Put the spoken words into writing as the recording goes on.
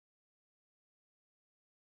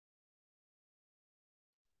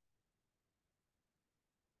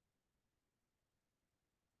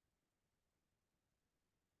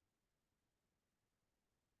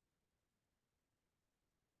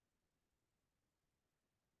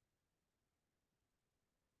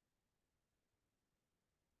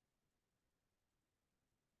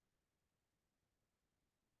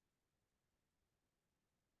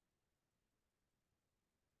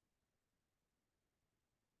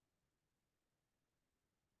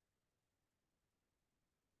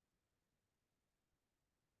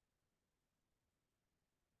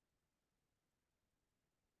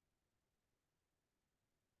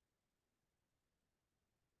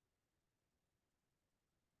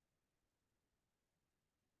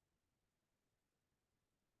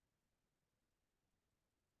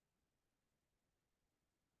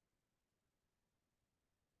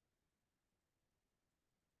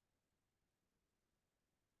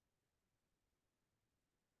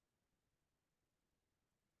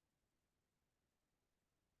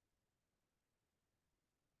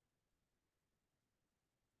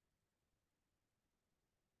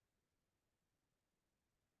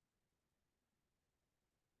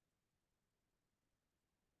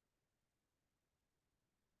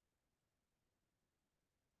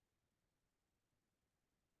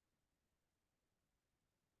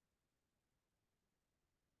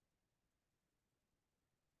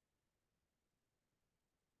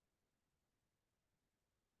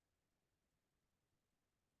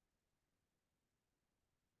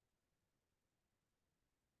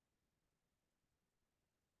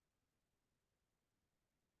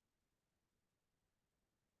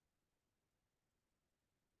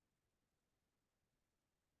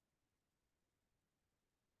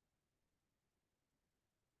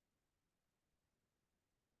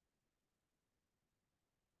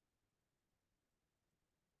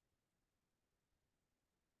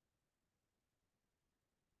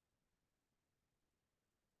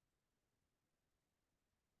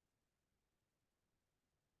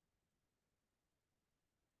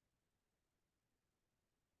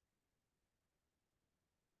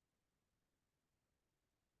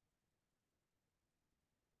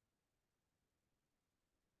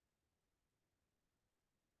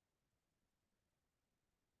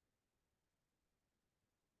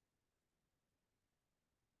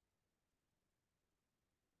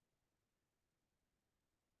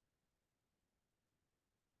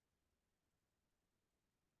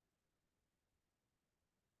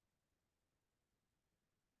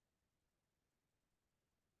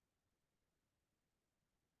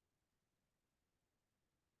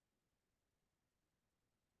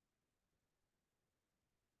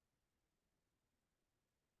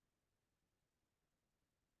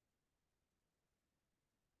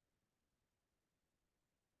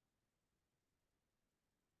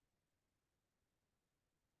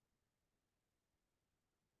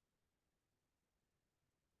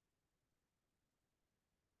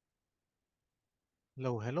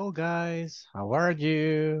Hello, hello, guys. How are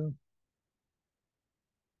you?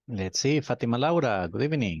 Let's see, Fatima Laura, good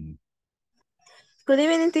evening. Good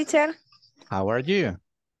evening, teacher. How are you?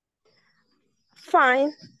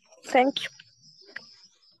 Fine, thank you.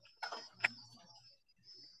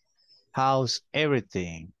 How's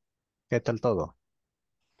everything? ¿Qué tal todo?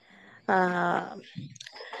 Ah,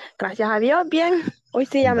 gracias a Dios, bien. Hoy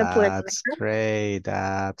sí ya me pude That's conectar. great.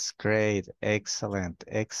 That's great. Excellent.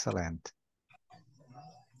 Excellent.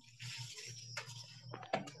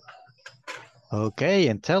 Okay,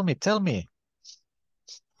 and tell me,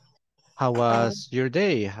 how Ah, was your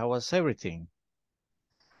day? How was everything?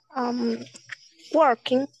 um,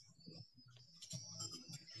 working,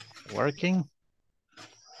 Working?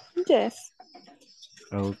 yes.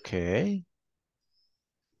 Okay.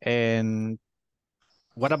 And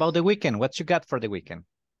what about the weekend? What you got for the weekend?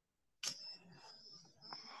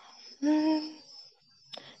 Mm,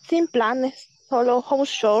 sin planes, solo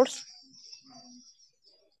house chores.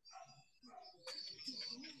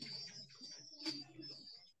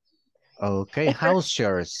 Okay, Esper- house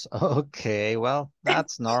chores. Okay, well,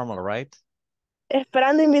 that's normal, right?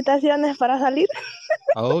 Esperando invitaciones para salir.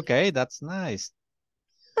 Okay, that's nice.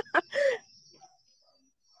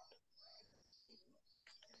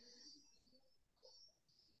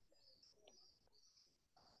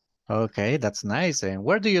 Okay, that's nice. And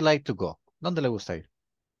where do you like to go? ¿Dónde le gusta ir?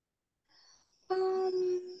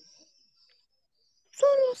 Um,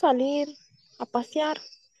 Solo salir a pasear,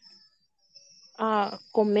 a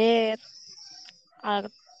comer, a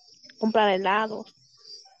comprar helados,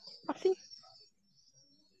 así.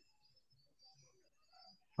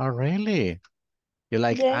 Oh, really? You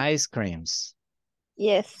like Yes, ice creams?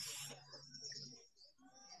 yes.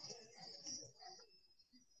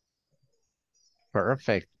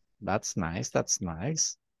 Perfect. That's nice. That's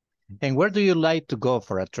nice. And where do you like to go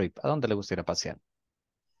for a trip? ¿A dónde le gusta ir a pasear?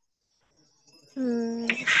 Mm,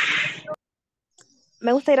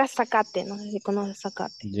 Me gusta ir a Zacate, no sé si conoces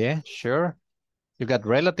Zacate. Yeah, sure. You got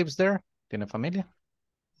relatives there? ¿Tiene familia?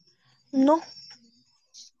 No, no.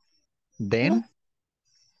 Then,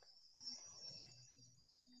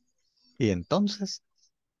 y entonces?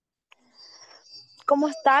 Como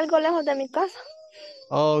está algo lejos de mi casa.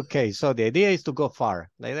 Okay, so the idea is to go far.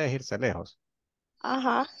 La idea es irse lejos.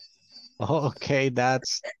 Ajá. Okay,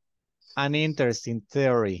 that's an interesting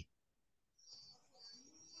theory.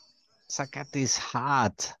 Zacate is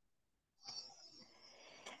hot.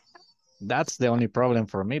 That's the only problem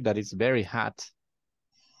for me, that it's very hot.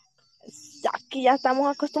 Aquí ya estamos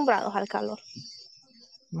acostumbrados al calor.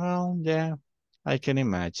 Well, yeah, I can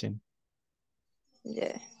imagine.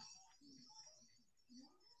 Yeah.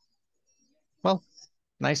 Well,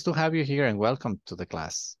 nice to have you here and welcome to the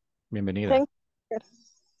class. Bienvenida. Thank you.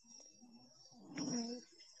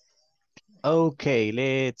 Okay,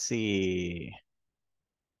 let's see.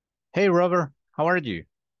 Hey, Robert, how are you?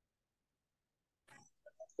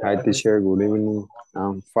 Hi, teacher. Good evening.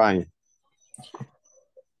 I'm fine.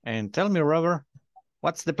 And tell me, Robert,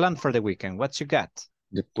 what's the plan for the weekend? What you got?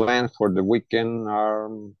 The plans for the weekend are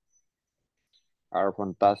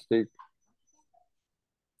fantastic.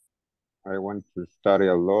 I want to study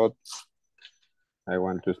a lot. I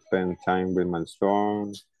want to spend time with my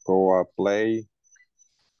son, go play,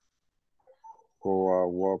 go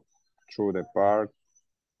walk through the park,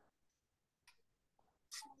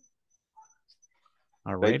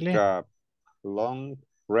 Oh, take really? a long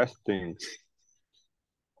resting.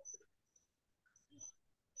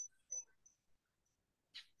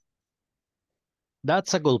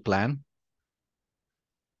 That's a good plan.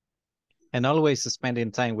 And always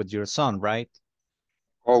spending time with your son, right?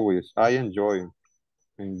 Always, I enjoy.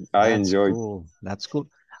 And I That's enjoy. cool. That's cool.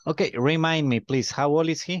 Okay, remind me, please, how old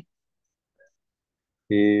is he?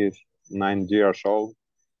 He's 9 years old.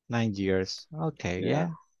 9 years. Okay, Yeah, yeah.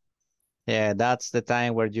 Yeah, that's the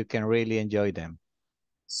time where you can really enjoy them.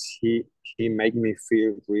 he he make me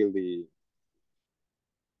feel really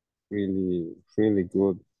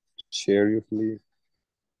good. Seriously,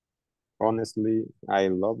 honestly, I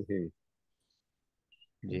love him.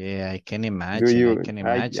 Yeah, I can Do imagine. I you? can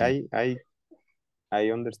imagine. I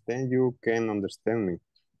understand you can understand me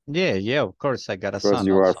Yeah, yeah, of course. I got a because son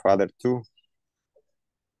you are also. father too.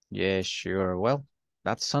 Yeah, sure. Well,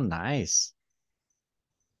 that's so nice.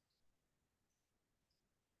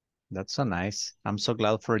 That's so nice. I'm so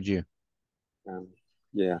glad for you. Um,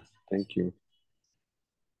 yeah, thank you.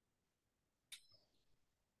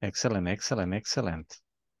 Excellent, excellent, excellent.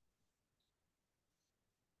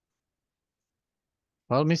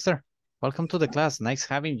 Well, mister, welcome to the class. Nice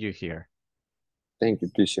having you here. Thank you,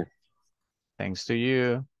 teacher. Thanks to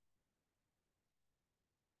you.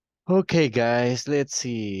 Okay, guys, let's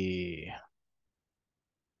see.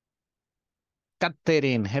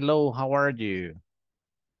 Catherine, hello, how are you?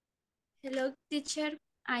 Hello, teacher.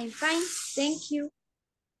 I'm fine. Thank you.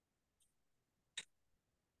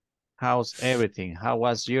 How's everything? How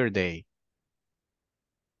was your day?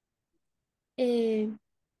 I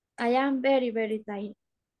am very, very tired.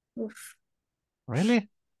 Oof. Really?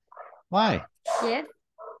 Why? Yes.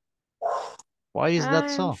 Why is that Um,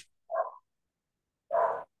 so?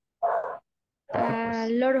 Porque a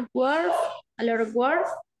pues. lot of work. A lot of work.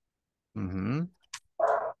 Mm-hmm.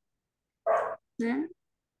 ¿eh?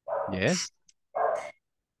 Yes.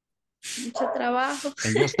 Mucho trabajo.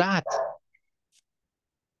 And just that.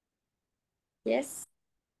 Yes.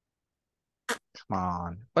 Come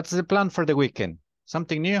on. What's the plan for the weekend?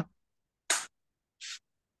 Something new?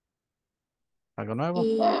 ¿Algo nuevo?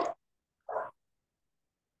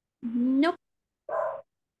 Nope.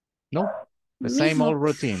 Nope. The same Mismo. old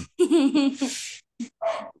routine.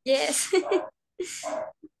 Yes.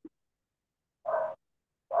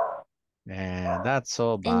 Yeah, that's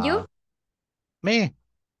so And you? bad. Me?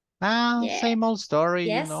 Ah, Yeah. same old story, you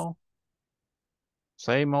Yes. know.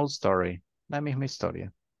 Same old story. La misma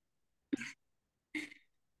historia.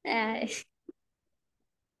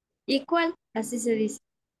 Equal, así se dice.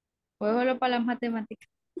 Juego para las matemáticas.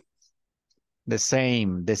 The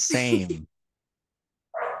same, the same.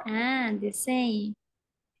 Ah, the same.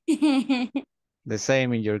 The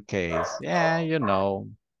same in your case. Yeah, you know,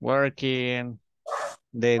 working,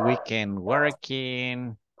 the weekend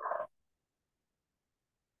working.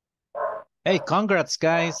 Hey, congrats,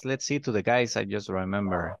 guys. Let's see to the guys. I just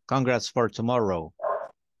remember. Congrats for tomorrow.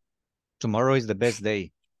 Tomorrow is the best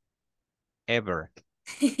day ever.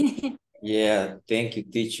 Yeah, thank you,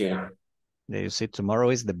 teacher. You see, tomorrow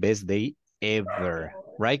is the best day ever.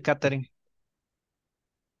 Right, Catherine?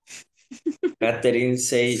 Catherine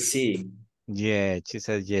say sí. Yeah, she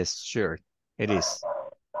says yes, sure. It is.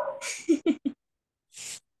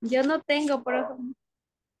 Yo no tengo, pero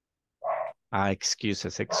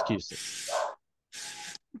Excuses, excuses.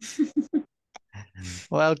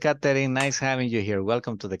 Well, Catherine, nice having you here.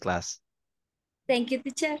 Welcome to the class. thank you,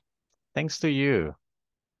 teacher. Thanks to you.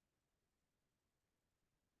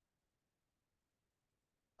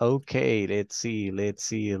 Okay, let's see.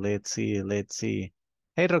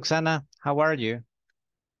 Hey, Roxana, how are you?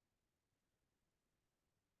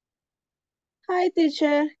 Hi,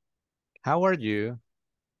 teacher. How are you?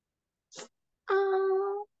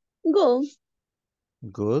 Good.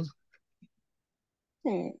 Good.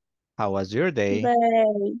 Hmm. How was your day?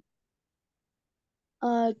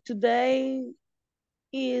 Today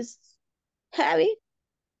is heavy.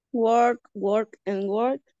 Work, work, and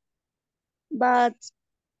work. But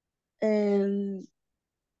at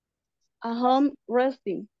home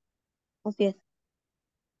resting. Okay.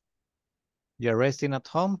 You're resting at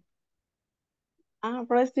home? I'm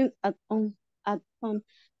resting at home. At home.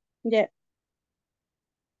 Yeah.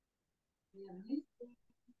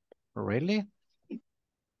 Really?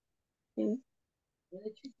 Yeah.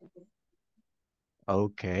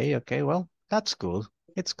 Okay, well, that's good.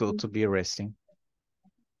 It's good to be resting.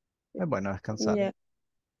 Es bueno descansar. Yeah.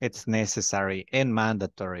 It's necessary and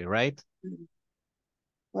mandatory, right?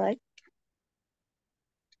 Right.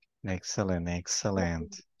 Excellent,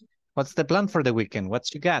 excellent. What's the plan for the weekend?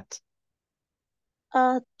 What you got?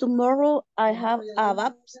 Tomorrow I have a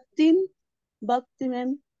baptism.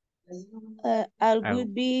 I will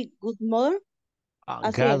be good mother. Así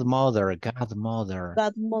es. Godmother.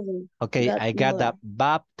 Godmother. Okay, I got Godmother. that.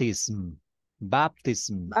 Baptism.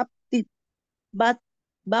 Baptism.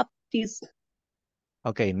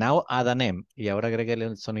 Okay, now add an M. Y ahora agréguele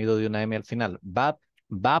el sonido de una M al final.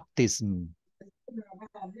 Baptism.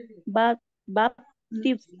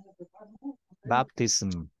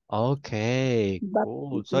 Baptism. Okay,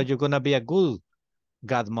 cool. So you're gonna be a good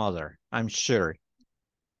godmother, I'm sure.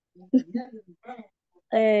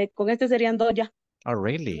 Con este serían dos ya. Oh,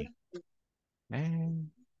 really?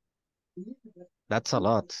 Man, that's a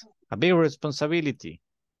lot. A big responsibility.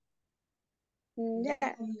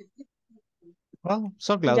 Yeah. Well,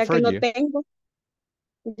 so glad Ya for que no you. tengo,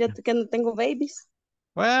 ya que no tengo babies,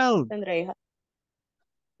 Well, tendré hija.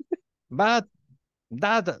 but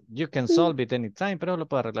that you can solve it anytime, pero lo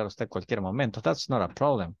puede arreglar usted cualquier momento. That's not a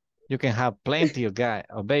problem. You can have plenty of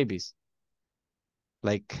babies.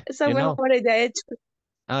 Like, Esa you fue know. mejor ya hecho.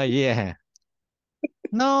 Oh, yeah.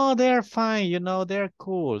 No, they're fine. You know, they're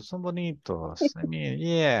cool. Son bonitos. I mean,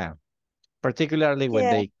 yeah. Particularly when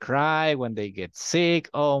Yeah. they cry, when they get sick.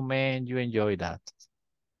 Oh, man, you enjoy that.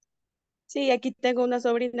 Sí, aquí tengo una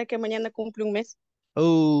sobrina que mañana cumple un mes.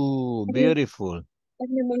 Oh, Sí, beautiful. es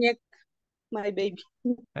mi muñeca. My baby.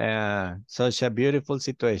 Such a beautiful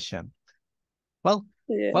situation. Well,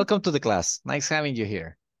 Yeah. welcome to the class. Nice having you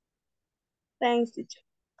here. Thanks, teacher.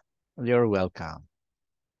 You're welcome.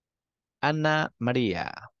 Ana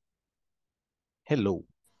Maria. Hello.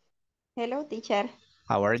 Hello, teacher.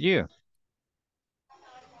 How are you?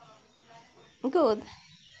 Good.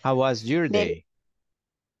 How was your Very day?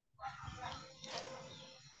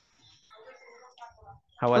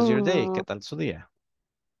 How was your day? ¿Qué tal su día?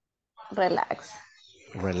 relax.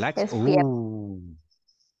 Relax. Despierto. Ooh.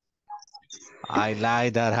 I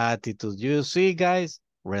like that attitude. You see, guys?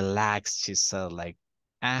 Relax, she said, like,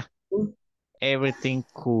 everything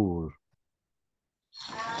cool.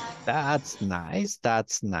 That's nice.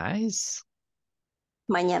 That's nice.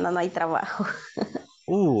 Mañana no hay trabajo.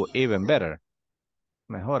 Ooh, even better.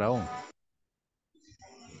 Mejor aún.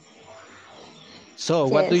 So,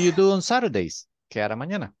 what do Yes. you do on Saturdays? ¿Qué hará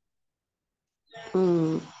mañana?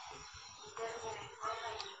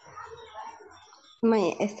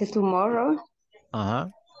 Tomorrow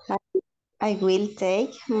Ajá. I will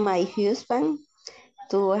take my husband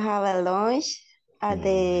to have a lunch at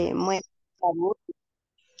the Nice.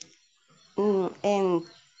 and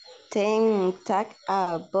then take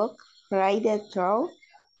a book ride through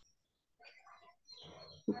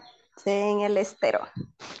en el estero.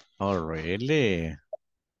 Oh, really?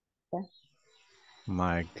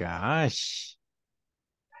 My gosh.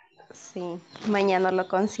 Sí, mañana lo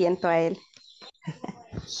consiento a él.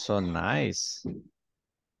 So nice.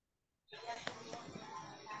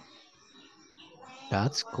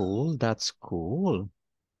 That's cool. That's cool.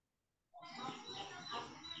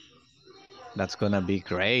 That's gonna be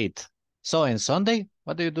great. So, in Sunday,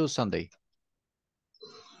 what do you do Sunday?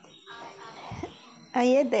 I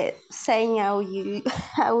am the same usual.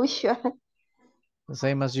 The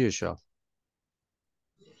same as usual.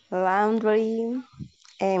 Laundry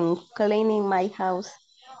and cleaning my house.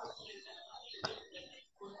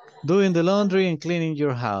 Doing the laundry and cleaning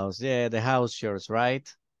your house. Yeah, the house chores, right?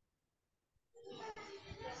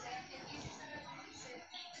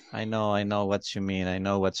 I know what you mean. I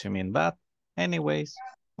know what you mean. But anyways,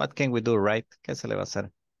 what can we do, right? ¿Qué se le va a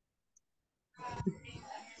hacer?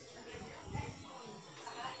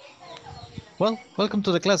 Well, welcome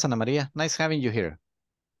to the class, Ana Maria. Nice having you here.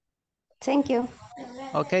 Thank you.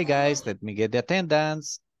 Okay, guys, let me get the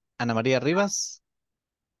attendance. Ana María Rivas.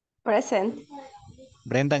 Present.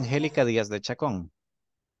 Brenda Angélica Díaz de Chacón.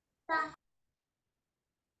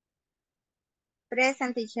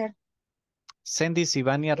 Present, teacher. Sandy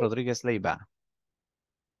Sivania Rodríguez Leiva.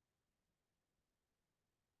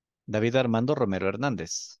 David Armando Romero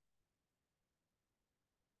Hernández.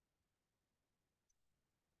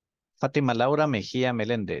 Fátima Laura Mejía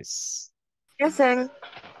Meléndez. Present.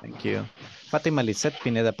 Thank you. Fátima Lisette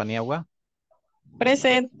Pineda Paniagua.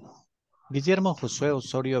 Present. Guillermo Josué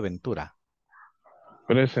Osorio Ventura.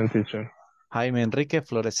 Present, teacher. Jaime Enrique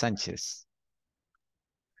Flores Sánchez.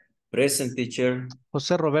 Present, teacher.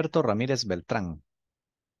 José Roberto Ramírez Beltrán.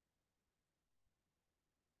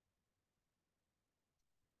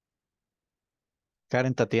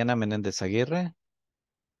 Karen Tatiana Menéndez Aguirre.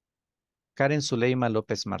 Karen Zuleima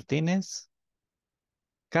López Martínez.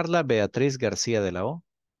 Carla Beatriz García de la O.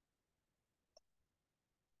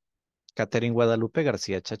 Catherine Guadalupe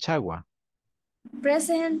García Chachagua.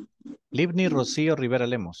 Present. Livni Rocío Rivera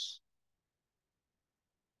Lemos.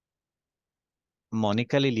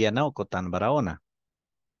 Mónica Liliana Ocotán Barahona.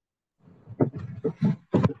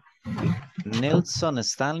 Nelson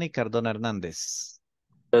Stanley Cardona Hernández.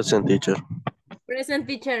 Present, teacher. Present,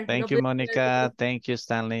 teacher. Thank you, Mónica. Thank you,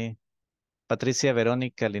 Stanley. Patricia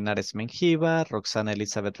Verónica Linares Menjiva. Roxana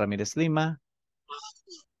Elizabeth Ramírez Lima.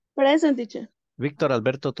 Present, teacher. Víctor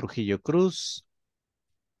Alberto Trujillo Cruz.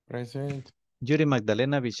 Present. Yuri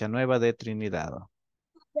Magdalena Villanueva de Trinidad.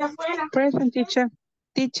 Present, teacher.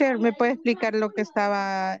 Teacher, ¿me puede explicar lo que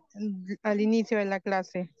estaba al inicio de la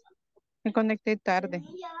clase? Me conecté tarde.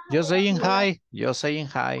 Yo saying hi. Yo saying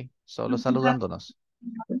hi. Solo saludándonos.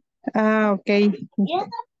 Ah, ok.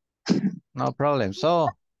 No problem. So,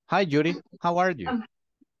 hi, Yuri. How are you?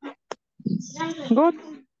 Good.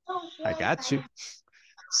 I got you.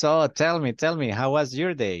 So, tell me, how was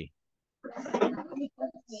your day?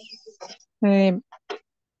 Did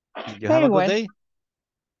you have Very a good well. day?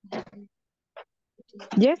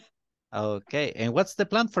 Yes. Okay. And what's the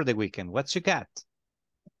plan for the weekend? What you got?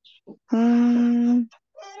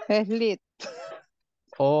 Sleep.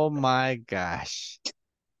 Oh my gosh.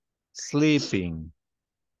 Sleeping.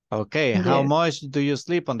 Okay. How Yes. much do you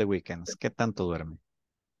sleep on the weekends? ¿Qué tanto duerme?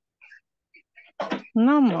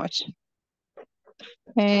 Not much.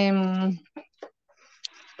 I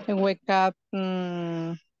wake up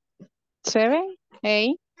 7,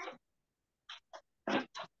 8.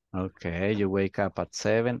 Okay, you wake up at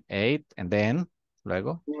 7, 8, and then,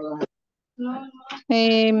 luego.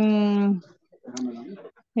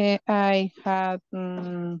 I had,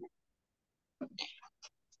 ¿cómo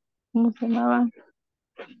se llamaba?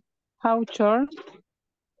 House chore.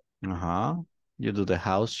 Uh-huh. You do the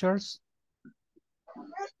house chores?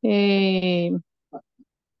 I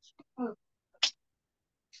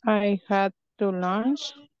had to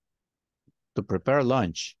lunch. To prepare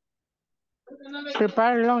lunch.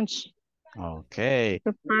 Prepare lunch. Okay.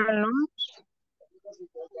 Prepare lunch.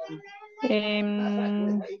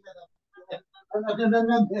 En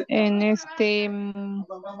in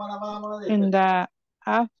the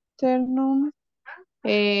afternoon,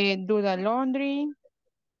 do the laundry.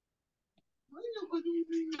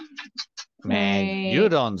 Man, you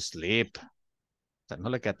don't sleep. O sea, no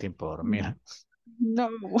le queda tiempo de dormir. No.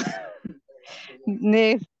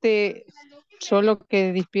 Solo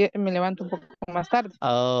que me levanto un poco más tarde.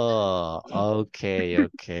 Oh, okay,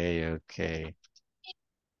 okay, okay.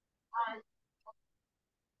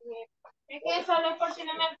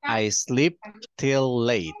 I sleep till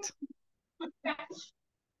late.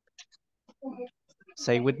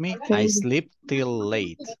 Say with me. I sleep till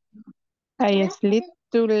late. I sleep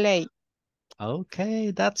too late.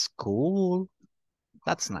 Okay, that's cool.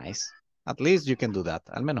 That's nice. At least you can do that.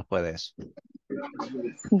 Al menos puedes.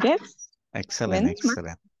 Yes. Excellent,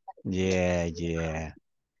 excellent. Yeah, yeah.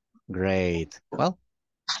 Great. Well,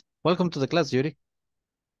 welcome to the class, Judy.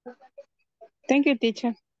 Thank you,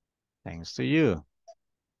 teacher. Thanks to you.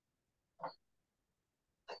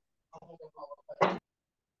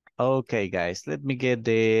 Okay, guys, let me get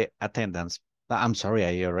the attendance. I'm sorry,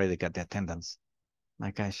 I already got the attendance.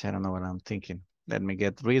 My gosh, I don't know what I'm thinking. Let me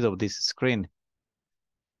get rid of this screen.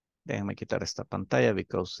 Déjenme quitar esta pantalla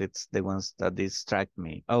because it's the ones that distract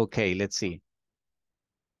me. Okay, let's see.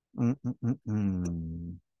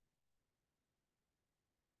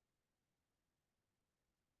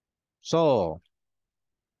 So,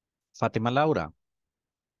 Fatima Laura,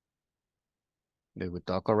 did we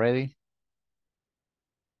talk already?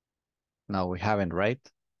 No, we haven't, right?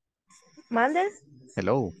 ¿Mandes?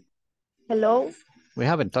 Hello. Hello. We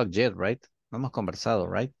haven't talked yet, right? No hemos conversado,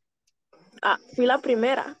 right? Ah, fui la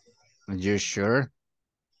primera. You sure?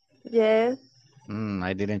 Yes.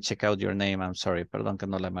 I didn't check out your name. I'm sorry. Perdón que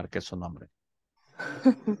no le marqué su nombre.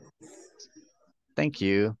 Thank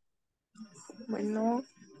you. Bueno.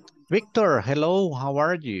 Victor, hello. How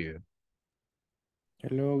are you?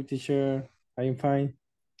 Hello, teacher. I'm fine.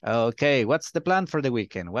 Okay. What's the plan for the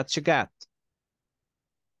weekend? What you got?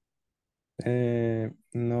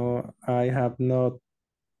 No, I have not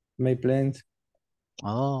made plans.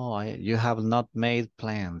 Oh, you have not made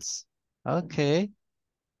plans. Okay.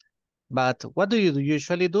 But what do you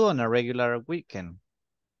usually do on a regular weekend?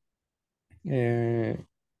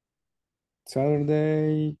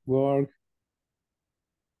 Saturday, work.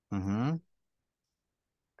 Mm-hmm.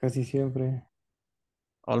 Casi siempre.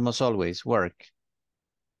 Almost always work.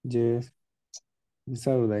 Yes.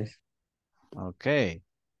 Saturdays. Okay.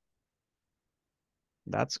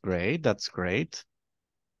 That's great. That's great.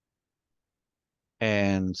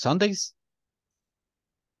 And Sundays?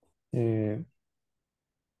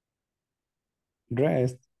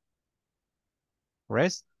 Rest.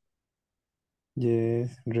 Rest?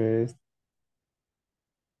 Yes, rest.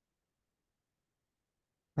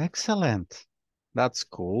 Excellent. That's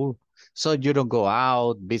cool. So you don't go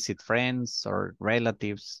out, visit friends or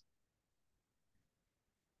relatives?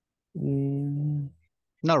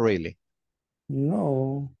 Not really.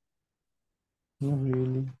 No, not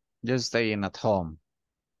really. Just staying at home.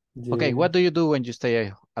 Yeah. Okay, what do you do when you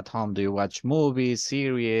stay at home? Do you watch movies,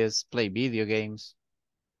 series, play video games?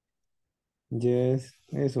 Yes,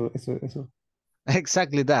 eso.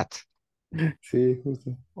 Exactly that. Sí,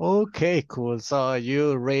 justo. Okay, cool. So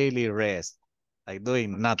you really rest, like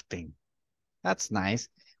doing nothing. That's nice.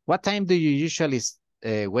 What time do you usually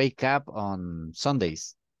wake up on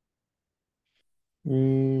Sundays? I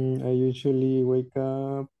usually wake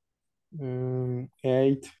up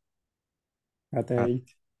 8 at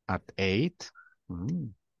 8. At 8?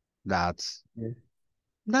 That's Yeah.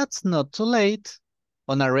 That's not too late.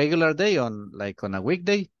 On a regular day, on a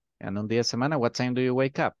weekday, and on día de semana, what time do you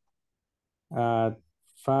wake up? At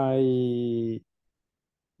 5:20.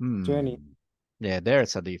 Yeah,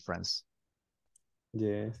 there's a difference.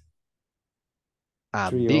 Yes. A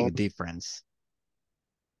 3 big hours. difference.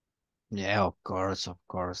 Yeah, of course,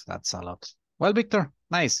 that's a lot. Well, Victor,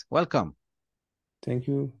 nice, welcome. Thank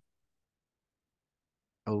you.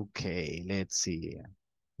 Okay, let's see.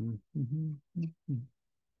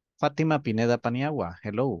 Fatima Pineda Paniagua,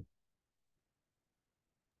 hello.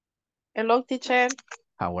 Hello, teacher.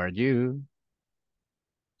 How are you?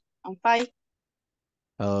 I'm fine.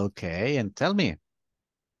 Okay, and tell me,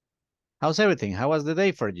 how's everything? How was the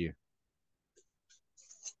day for you?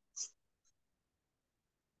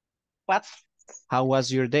 What? How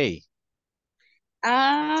was your day?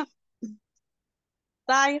 Tired.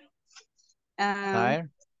 Tired?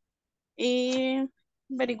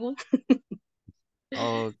 Very good.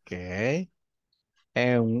 Okay.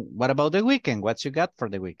 And what about the weekend? What you got for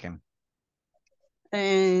the weekend?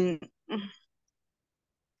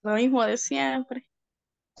 Lo mismo de siempre.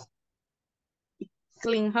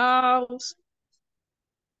 Clean house.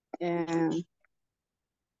 And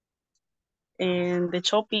the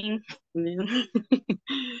shopping.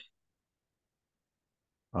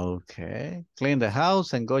 Okay. Clean the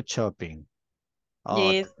house and go shopping.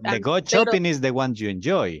 Oh, Yes, the go pero shopping is the one you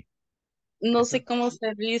enjoy. no Eso. sé cómo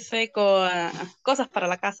se dice con cosas para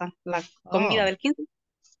la casa. La comida Oh, del 15.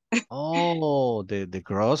 oh, the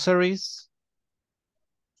groceries.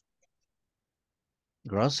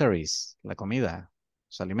 Groceries, la comida,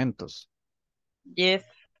 los alimentos. Yes.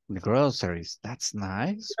 The groceries, that's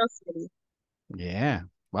nice. Grocery. Yeah,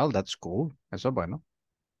 well, that's cool. Eso es bueno.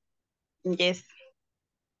 Yes.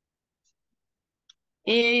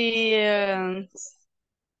 Y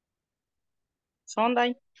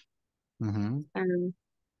Sunday. Mhm.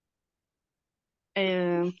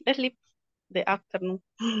 Sleep the afternoon.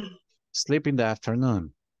 Sleep in the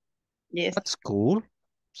afternoon. Yes. That's cool.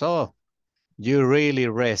 So, you really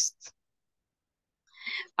rest.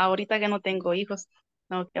 Ahorita que no tengo hijos,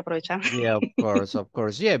 tengo que aprovechar. Yeah, of course, of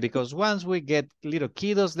course. Yeah, because once we get little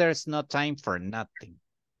kiddos, there's no time for nothing.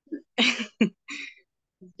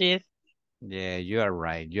 Yes. Yeah, you are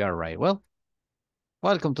right. You are right. Well,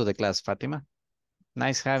 welcome to the class, Fatima.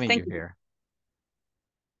 Nice having Thank you you. here.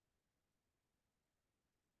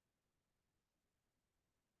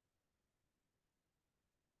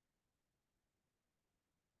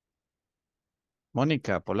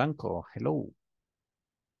 Mónica Polanco, hello.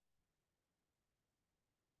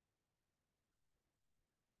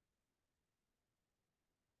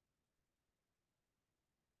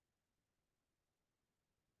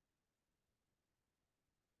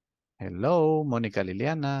 Hello, Mónica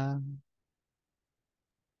Liliana.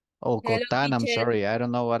 Oh, Hello, Cotan, I'm teacher. sorry. I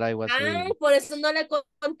don't know what I was Ay, reading. por eso no le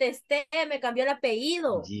contesté, me cambió el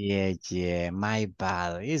apellido. Yeah, yeah, my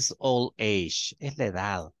bad. It's old age. Es la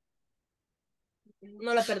edad.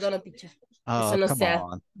 No lo perdono, teacher. Oh, Eso no come se hace.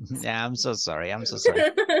 on. Yeah, I'm so sorry. I'm so sorry.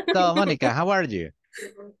 So, Mónica, how are you?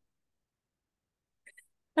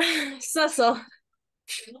 Soso.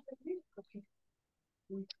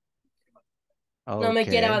 No me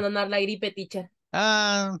quiere Okay. abandonar la gripe, teacher.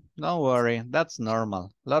 Don't worry. That's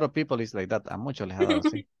normal. A lot of people is like that. A muchos les ha dado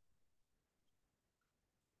así.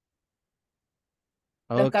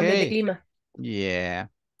 Los cambios de Okay. clima. Yeah.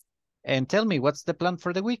 And tell me, what's the plan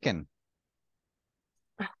for the weekend?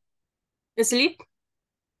 Sleep.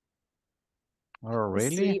 Oh,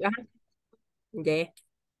 really? Sleep. Ajá. Yeah.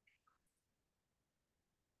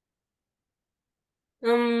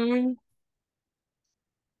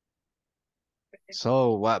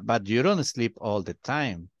 So, what? But you don't sleep all the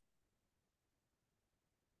time.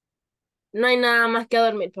 No hay nada más que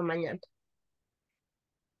dormir por mañana.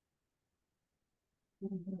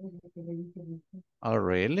 Oh,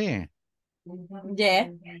 really? Yeah.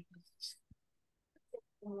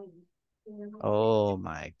 Oh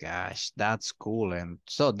my gosh, that's cool. And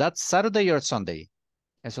so that's Saturday or Sunday?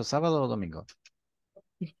 Eso sábado o domingo?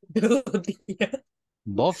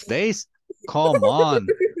 Both days? Come on.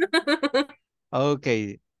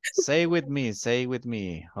 Okay, say with me, say with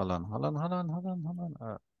me. Hold on, hold on, hold on, hold on, hold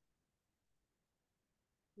on.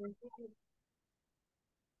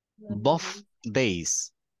 Both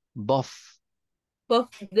days. Both.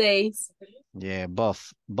 Both days. Yeah,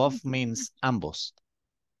 both. Both means ambos.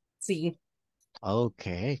 Sí.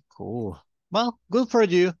 Okay, cool. Well, good for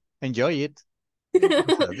you. Enjoy it.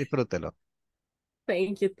 Disfrútelo.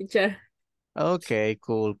 Thank you, teacher. Okay,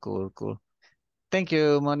 cool, cool, cool. Thank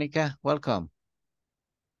you, Monica. Welcome.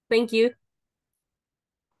 Thank you.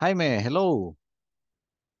 Jaime, hello.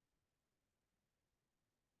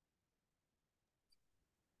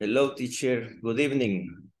 Hello, teacher. Good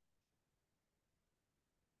evening.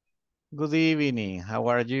 Good evening. How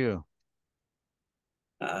are you?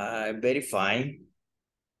 Very fine.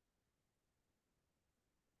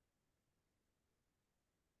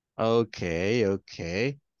 Okay,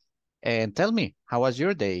 okay. And tell me, how was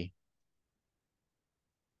your day?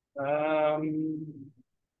 I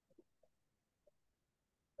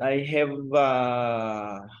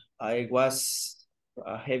was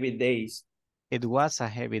heavy days. It was a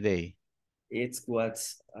heavy day. it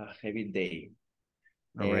was a heavy day.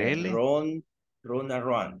 Really? Run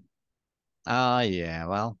around. Oh, yeah,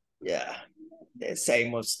 well. Yeah, the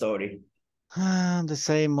same old story. The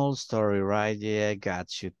same old story, right? Yeah, I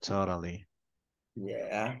got you totally.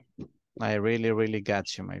 Yeah. I really, really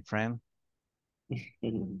got you, my friend.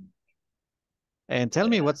 And tell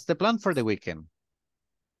me, what's the plan for the weekend?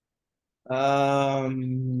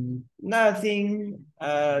 Nothing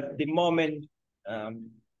at the moment.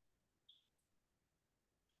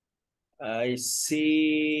 I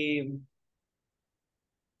see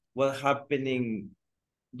what's happening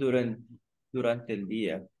durante el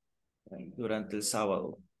día, durante el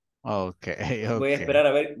sábado. Okay, Voy a okay. esperar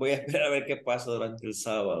a ver qué pasa durante el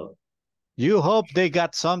sábado. You hope they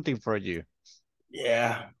got something for you.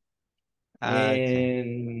 Yeah. Okay.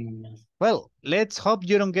 And Well, let's hope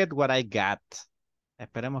you don't get what I got.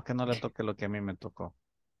 Esperemos que no le toque lo que a mí me tocó.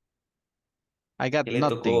 I got ¿qué le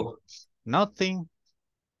nothing. tocó? Nothing.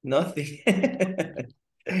 Nothing.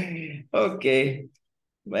 Okay.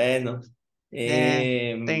 Bueno.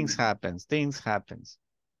 Things happens. Things happens.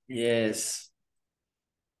 Yes.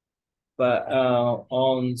 But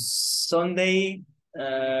on Sunday,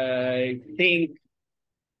 I think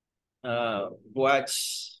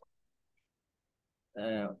watch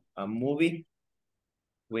a movie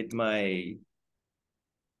with my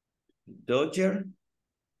daughter.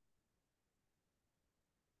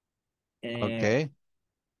 Okay.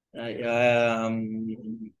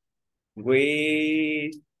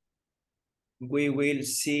 We will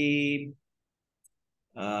see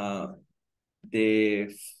the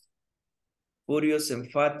Furious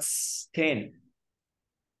and Fats 10.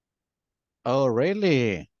 Oh,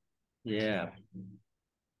 really? Yeah.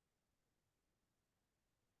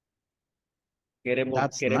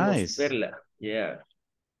 That's Queremos nice. verla. Yeah.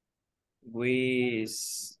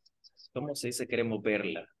 ¿Cómo se dice? Queremos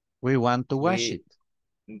verla. We want to watch it.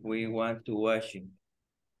 We want to watch it.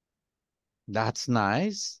 That's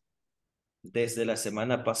nice. Desde la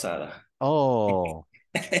semana pasada. Oh.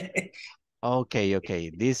 Okay, okay.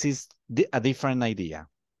 This is a different idea.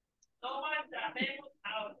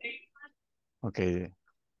 Okay.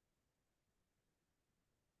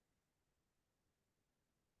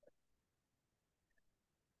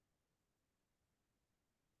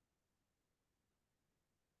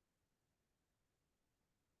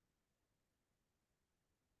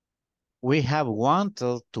 We have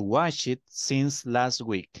wanted to watch it since last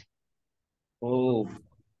week. Oh.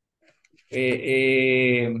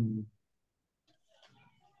 Hemos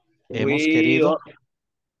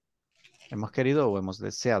querido o hemos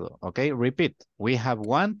deseado. Okay, repeat. We have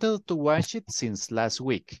wanted to watch it since last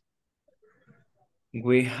week.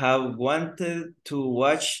 We have wanted to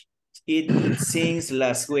watch it since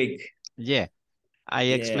last week. Yeah, I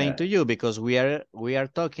explained to you because we are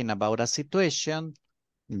talking about a situation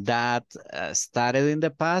that started in the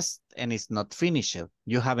past and is not finished.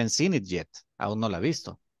 You haven't seen it yet. Aún no la ha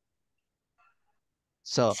visto.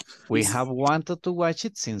 So we have wanted to watch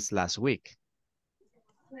it since last week.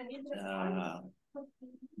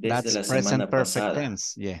 Desde That's la present semana perfect pasada.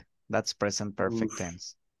 tense. Yeah, that's present perfect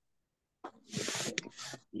tense.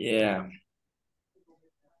 Yeah.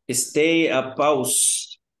 Stay a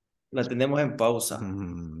pause. La tenemos en pausa.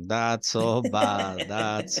 That's so bad.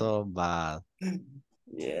 That's so bad.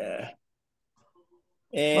 Yeah.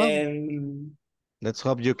 Well, And let's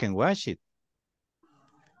hope you can watch it.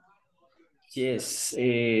 yes.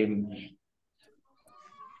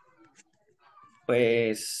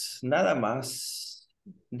 Pues nada más.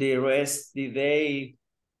 The rest the day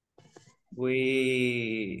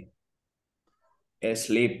we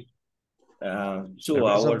sleep 2 The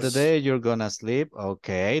rest hours. of the day you're gonna sleep.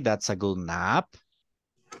 Okay, that's a good nap.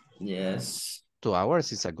 Yes. 2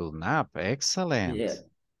 hours is a good nap. Excellent. Yeah.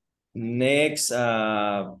 Next,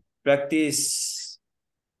 practice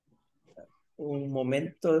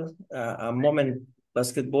a moment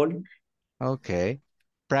basketball. Okay.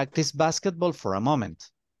 Practice basketball for a moment.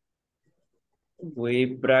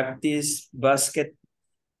 We practice basket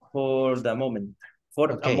for the moment.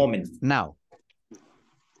 For a moment. Now,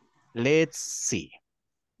 let's see.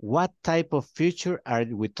 What type of future are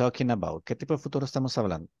we talking about? ¿Qué tipo de futuro estamos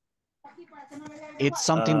hablando? It's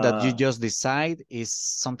something that you just decide. It's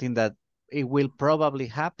something that it will probably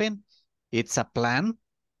happen. It's a plan.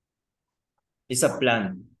 It's a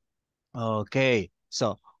plan. Okay,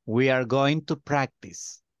 so we are going to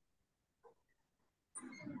practice.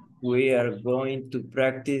 We are going to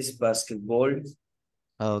practice basketball.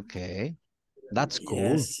 Okay, that's cool.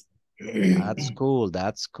 Yes. That's cool.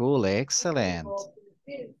 That's cool. Excellent.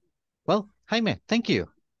 Well, Jaime, thank you.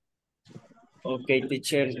 Okay,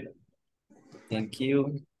 teacher. Thank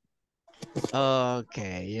you.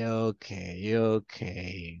 Okay, okay,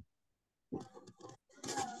 okay.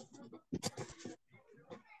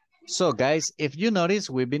 So guys, if you notice,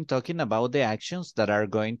 we've been talking about the actions that are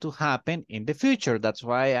going to happen in the future. That's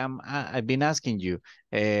why I've been asking you,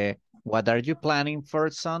 what are you planning for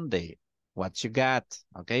Sunday? What you got?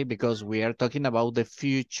 Okay, because we are talking about the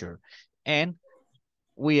future and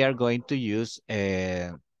we are going to use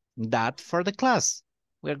that for the class.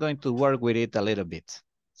 We're going to work with it a little bit.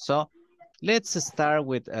 So let's start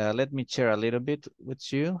with, let me share a little bit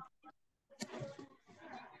with you.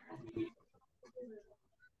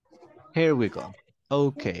 Here we go.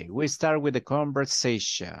 Okay, we start with the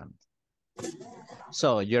conversation.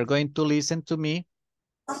 So you're going to listen to me.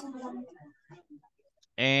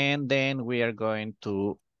 And then we are going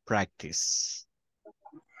to practice.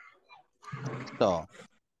 So,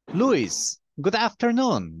 Luis, good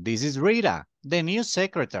afternoon. This is Rita, the new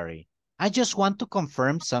secretary. I just want to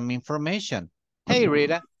confirm some information. Hey,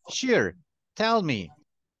 Rita, sure, tell me.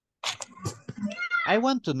 I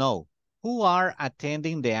want to know who are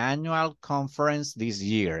attending the annual conference this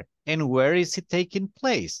year and where is it taking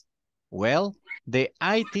place? Well, the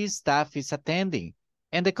IT staff is attending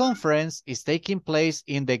and the conference is taking place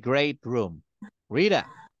in the great room. Rita,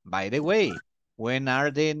 by the way, when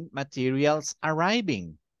are the materials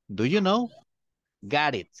arriving? Do you know?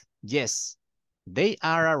 Got it. Yes, they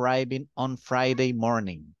are arriving on Friday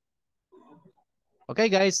morning. Okay,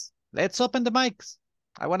 guys, let's open the mics.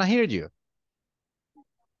 I want to hear you.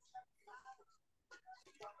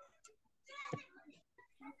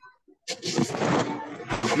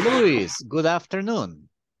 Luis, good afternoon.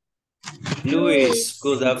 Luis,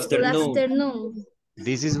 good afternoon.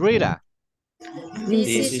 This is Rita.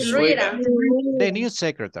 This is Rita, The new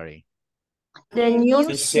secretary. The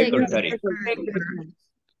new secretary.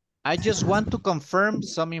 I just want to confirm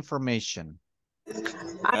some information.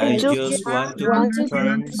 I just want to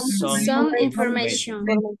confirm some information.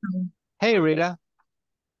 Hey, Rita.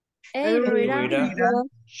 Hey, Rita.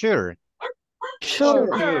 Sure.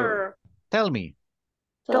 Sure. Tell me.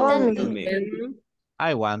 Tell Tell me. me.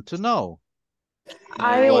 I want to know.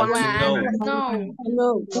 I want to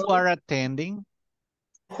No. Who are attending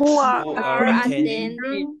Who Are attending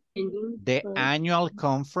the annual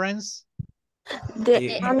conference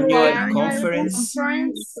the annual conference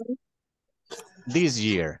this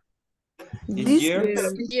year? this year?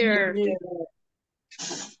 year.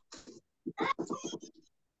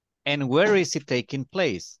 And where is it taking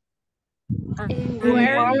place? And And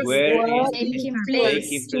where is it taking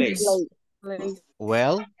taking place?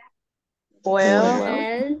 Well,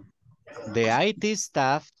 Well, the IT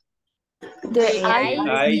staff the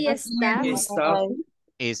I IT staff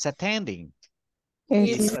is attending.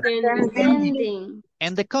 is attending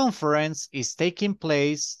And the conference is taking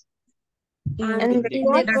place and the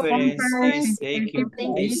conference is taking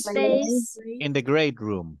place place in the great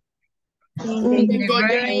room. in the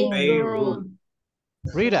great great room.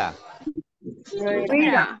 Rita,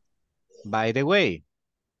 by the way,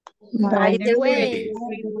 By the way,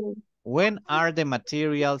 when are the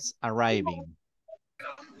materials arriving?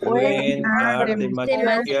 When are the the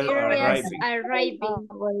materials materials arriving? arriving.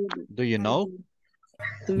 Do you know?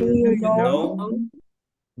 You know?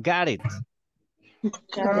 Got it.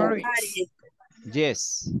 Correct.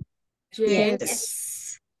 Yes.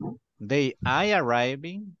 Yes. They are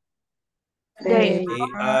arriving. They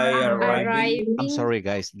are arriving. Arriving. I'm sorry,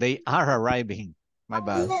 guys. They are arriving. My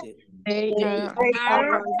bad. They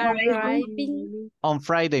are arriving On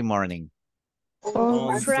Friday morning.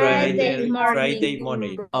 On Friday Friday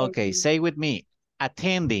morning. morning. Okay, say with me.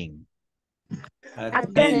 Attending.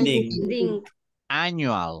 Attending.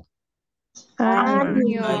 Annual.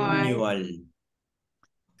 Annual.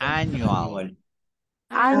 Annual.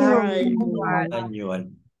 Annual.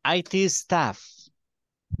 IT staff.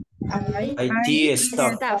 IT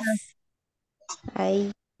staff.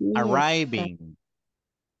 Arriving.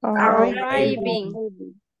 Arriving.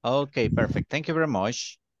 Okay, perfect. Thank you very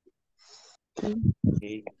much.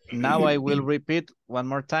 Okay. Now I will repeat one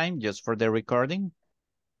more time just for the recording.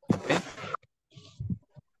 Okay.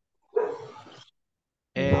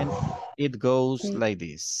 And it goes like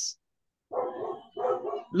this.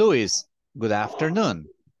 Luis, good afternoon.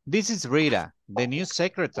 This is Rita, the new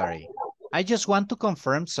secretary. I just want to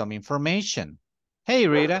confirm some information. Hey,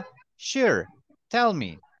 Rita. Sure. Tell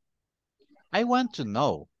me. I want to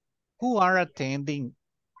know who are attending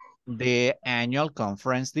the annual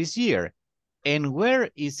conference this year and where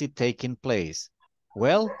is it taking place?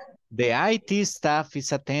 Well, the IT staff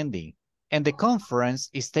is attending and the conference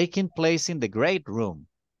is taking place in the great room.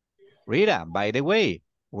 Rita, by the way,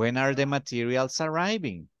 when are the materials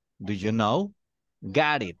arriving? Do you know?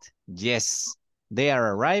 Got it. Yes. They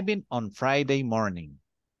are arriving on Friday morning.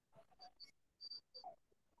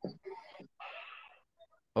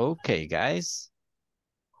 Okay, guys.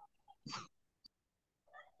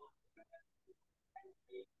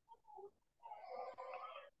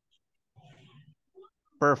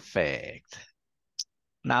 Perfect.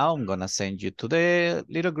 Now I'm gonna send you to the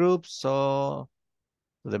little group, so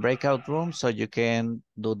to the breakout room, so you can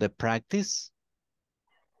do the practice.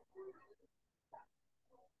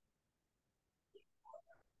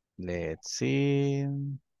 Let's see.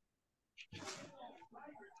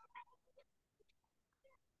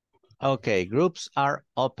 Okay, groups are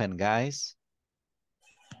open, guys.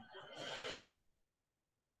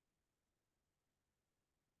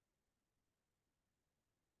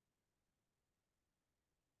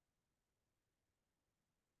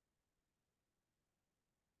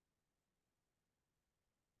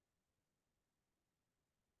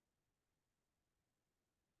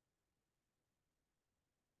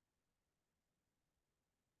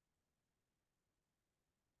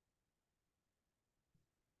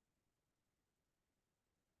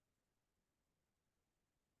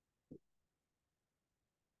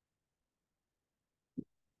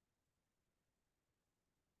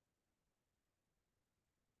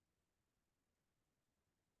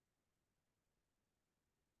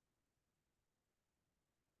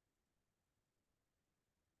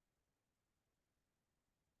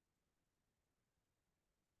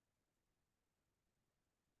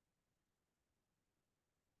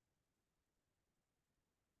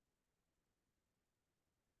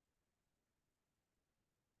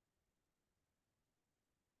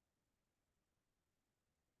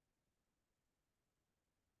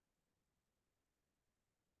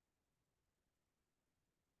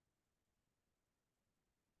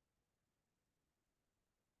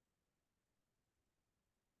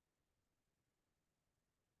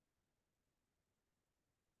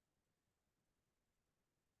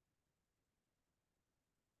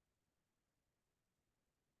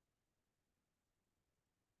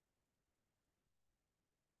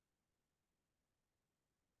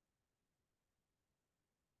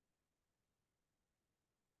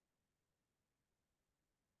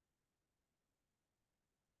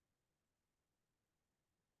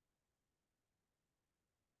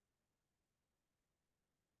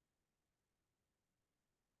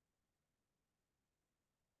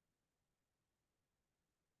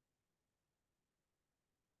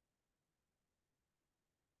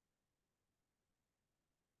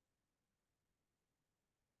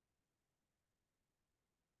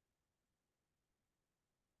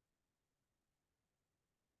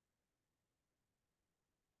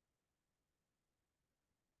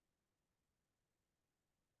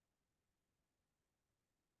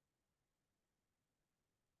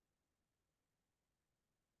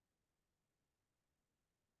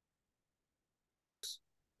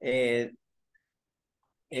 And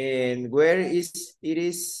where is it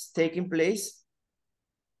is taking place?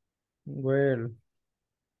 Well,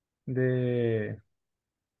 the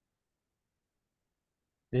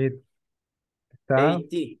it staff,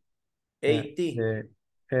 80. the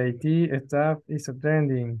AT staff is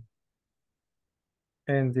attending,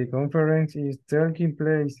 and the conference is taking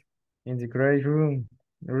place in the great room.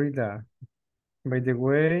 Rita, by the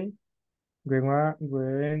way,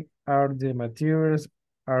 when are the materials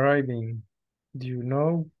arriving? Do you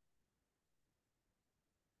know?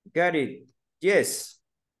 Got it. Yes.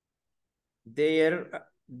 They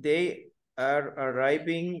are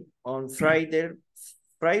arriving on Friday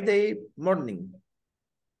morning.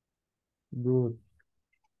 Good.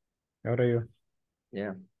 Ahora yo.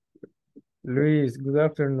 Yeah. Luis, good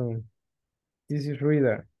afternoon. This is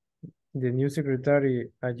Rita, the new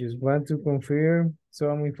secretary. I just want to confirm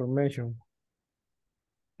some information.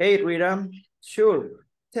 Hey, Rita. Sure.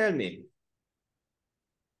 Tell me.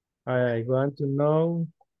 I want to know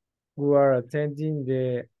who are attending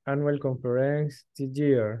the annual conference this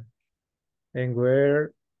year and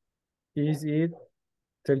where is it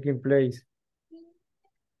taking place?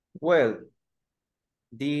 Well,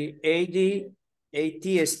 the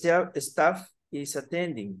AT staff is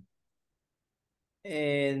attending,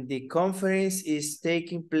 and the conference is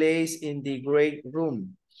taking place in the great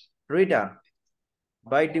room. Rita,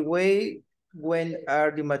 by the way, when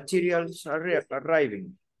are the materials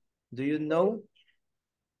arriving? Do you know?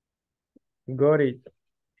 Got it.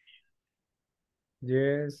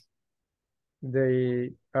 Yes,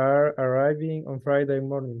 they are arriving on Friday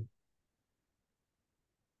morning.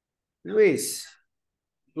 Luis,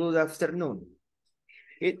 good afternoon.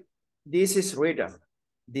 This is Rita,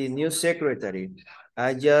 the new secretary.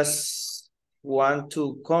 I just want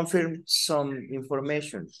to confirm some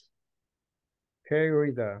information. Hey,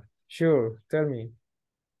 Rita. Sure, tell me.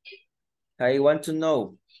 I want to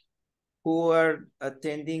know who are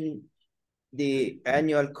attending the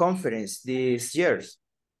annual conference this year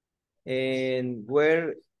and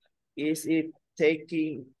where is it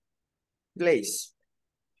taking place?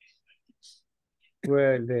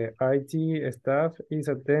 Well, the IT staff is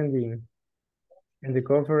attending, and the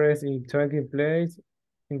conference is taking place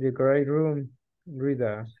in the great room.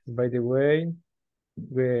 Rita, by the way,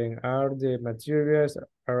 when are the materials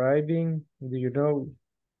arriving? Do you know?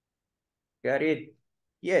 Got it?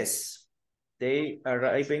 Yes, they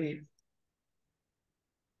arriving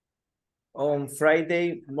on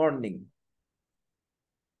Friday morning.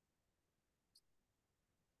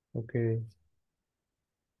 Okay.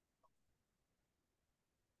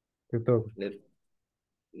 Te toca.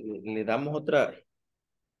 Le damos otra,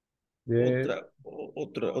 Yeah.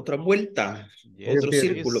 otra vuelta, Yes, otro yes,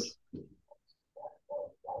 círculo. yes.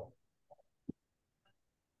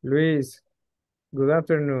 Luis, good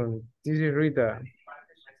afternoon. This is Rita,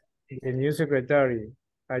 the new secretary.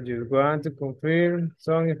 I just want to confirm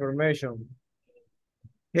some information.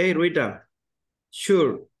 Hey, Rita.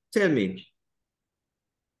 Sure, tell me.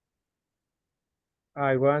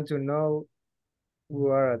 I want to know who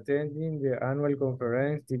are attending the annual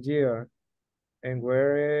conference this year and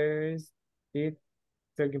where is it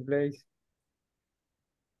taking place?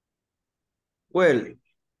 Well,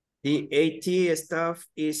 the AT staff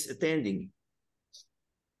is attending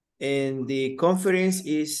and the conference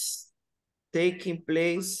is taking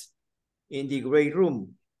place in the great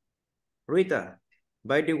room. Rita,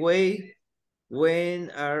 by the way, when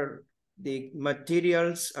are the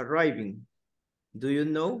materials arriving? Do you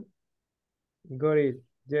know? Got it.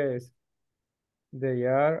 Yes, they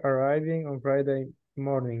are arriving on Friday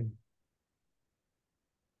morning.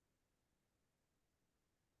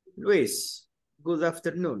 Luis, good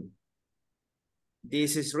afternoon.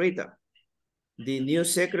 This is Rita, the new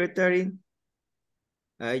secretary.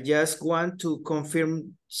 I just want to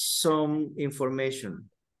confirm some information.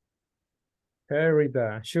 Hey,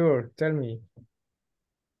 Rita, sure, tell me.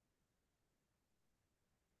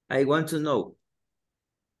 I want to know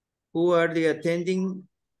who are the attending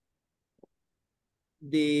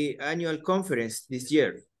the annual conference this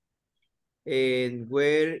year and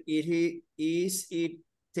where is it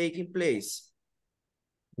taking place?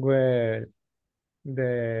 Well,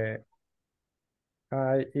 the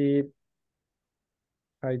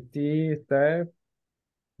IT staff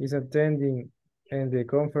is attending and the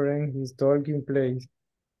conference is taking place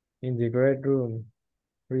in the great room.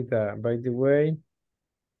 Rita, by the way,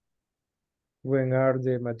 when are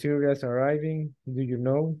the materials arriving? Do you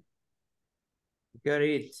know? Got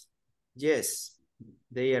it. Yes,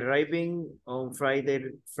 they arriving on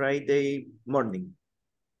Friday morning.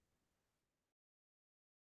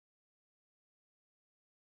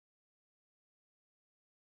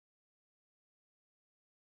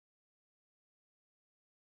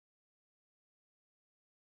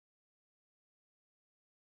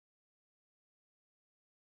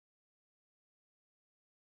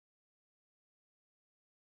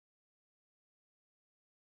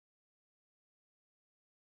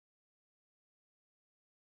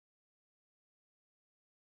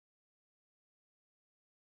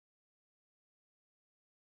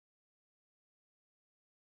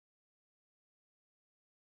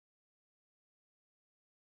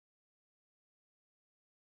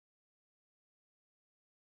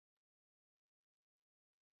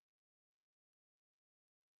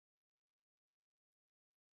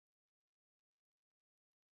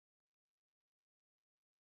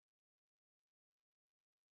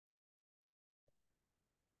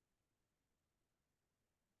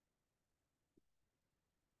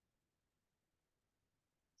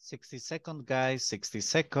 Seconds, guys, 60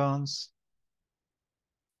 seconds.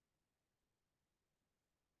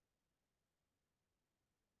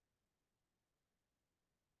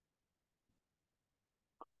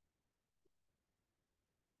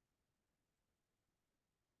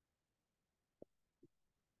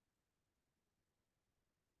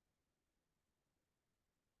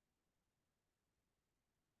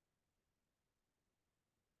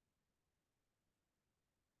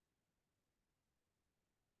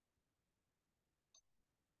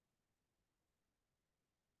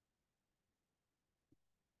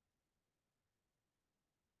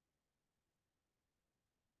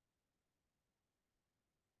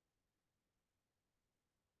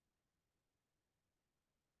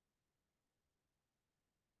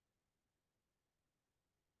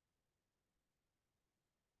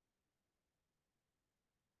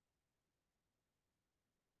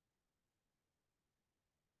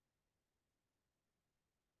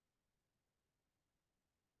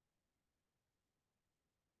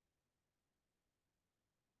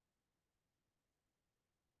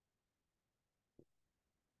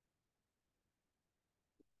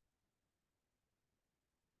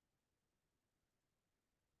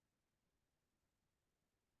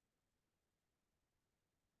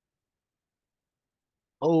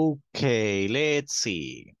 Okay, let's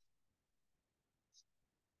see.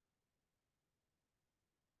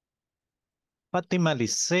 Fátima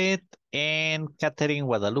Lisette and Catherine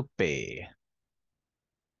Guadalupe.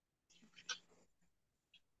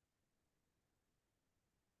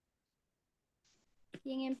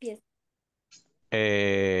 ¿Quién empieza?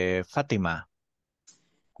 Fátima.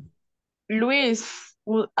 Luis,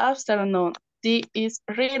 good afternoon. This is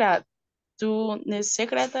Rita. To the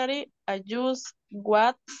secretary, I just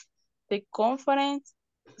got the conference,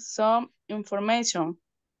 some information.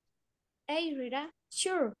 Hey, Rita.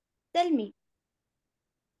 Sure. Tell me.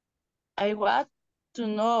 I want to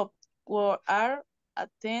know what are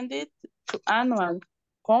attended to annual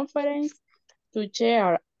conference to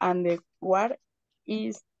chair and what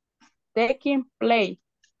is taking place.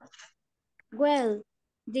 Well,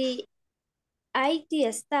 the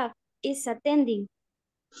IT staff is attending,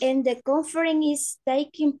 and the conference is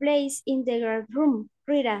taking place in the guard room.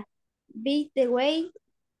 Rita, by the way,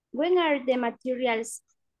 when are the materials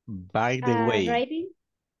By the way. arriving?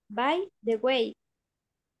 By the way,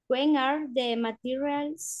 when are the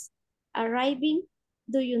materials arriving?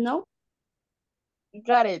 Do you know?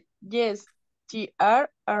 Got it. Yes, they are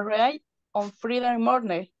arrived on Friday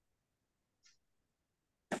morning.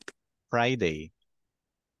 Friday.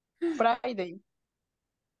 Friday.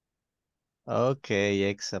 Okay,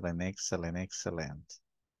 excellent, excellent, excellent.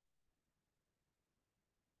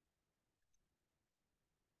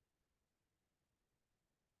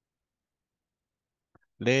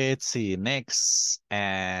 Let's see, next.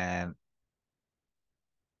 And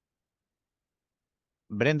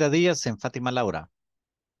Brenda Díaz and Fátima Laura.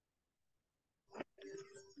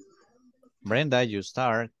 Brenda, you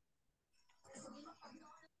start.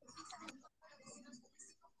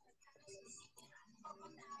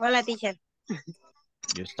 Hola, teacher.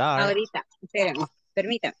 You start. Ahorita, espérenme,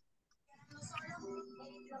 permítame.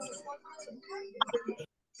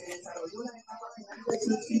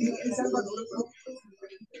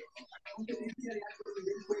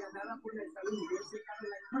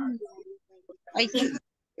 Ay, sí.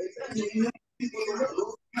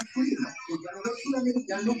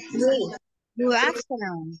 Good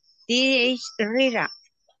afternoon. This is Rita,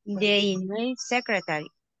 the email secretary.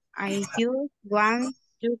 I just want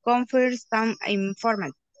to confirm some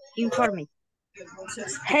information.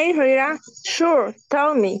 Hey, Rita. Sure,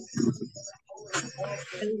 tell me.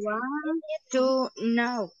 I want to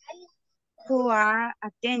know who are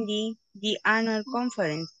attending the annual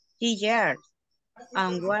conference this year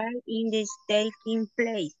and where it is taking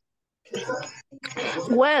place.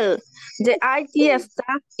 Well, the IT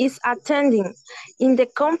staff is attending, and the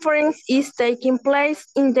conference is taking place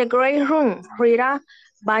in the great room. Rita,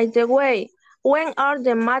 by the way, when are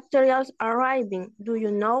the materials arriving? Do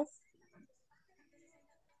you know?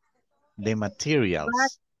 The materials.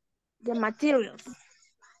 The materials.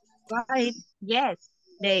 Right, yes,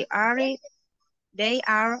 they are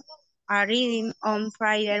arriving on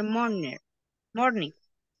Friday morning.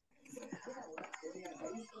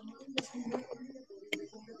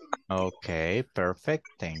 Okay, perfect.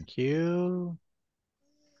 Thank you.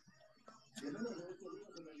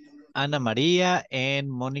 Ana María and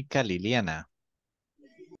Mónica Liliana.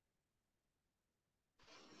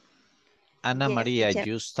 Ana Yes, María, teacher.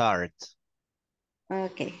 you start.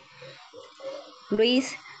 Okay.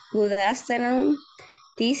 Luis, good afternoon.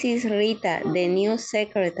 This is Rita, the new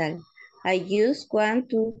secretary. I just want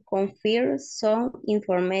to confirm some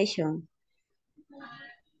information.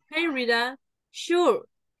 Hey, Rita. Sure.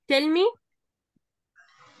 Tell me.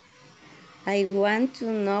 I want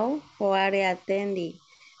to know who are attending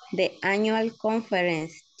the annual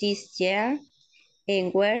conference this year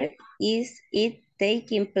and where is it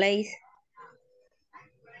taking place.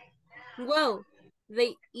 Well,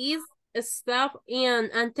 there is staff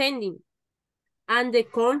in attending, and the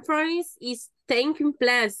conference is taking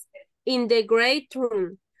place in the great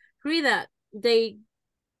room. Rita,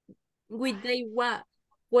 what?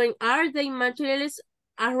 When are the materials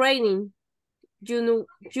arriving? You do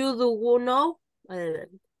know?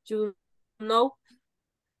 You know?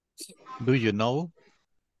 Do you know?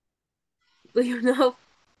 Do you know?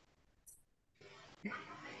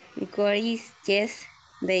 Goris, yes,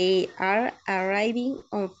 they are arriving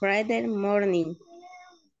on Friday morning.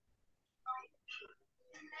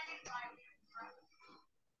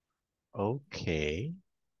 Okay.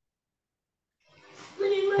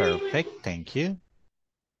 Perfect, thank you.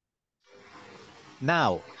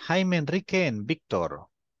 Now, Jaime Enrique and Victor.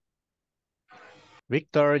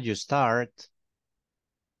 Victor, you start.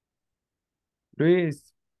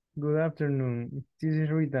 Luis, good afternoon. This is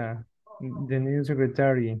Rita, the new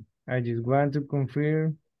secretary. I just want to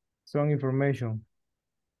confirm some information.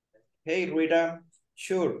 Hey, Rita.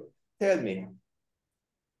 Sure. Tell me.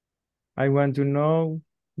 I want to know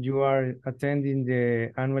you are attending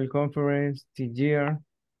the annual conference this year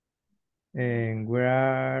and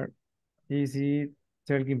where is it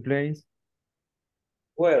taking place?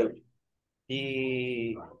 Well,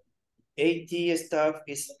 the AT staff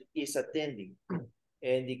is attending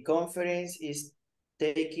and the conference is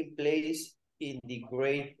taking place in the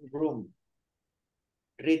great room.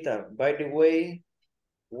 Rita, by the way,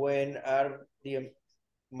 when are the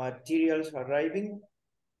materials arriving?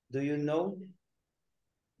 Do you know?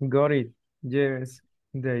 Got it. Yes,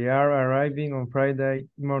 they are arriving on Friday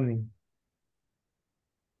morning.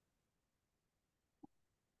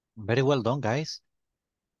 Very well done, guys.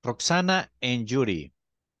 Roxana and Yuri.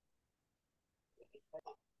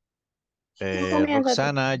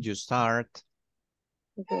 Roxana, you start.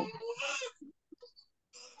 Okay.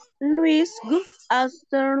 Luis, good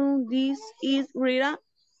afternoon. This is Rita,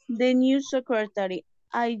 the new secretary.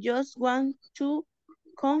 I just want to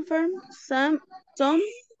confirm some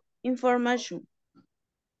information.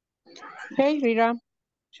 Hey, Rita.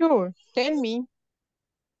 Sure, tell me.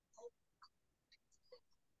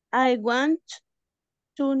 I want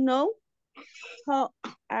to know how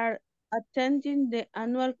are attending the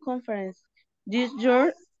annual conference this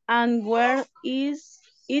year and where is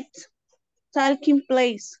it taking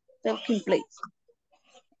place?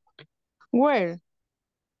 Well,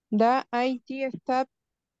 the IT staff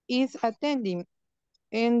is attending,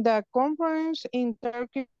 and the conference in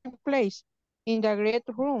taking place in the great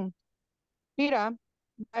room. Rita,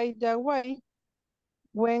 by the way,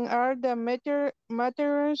 when are the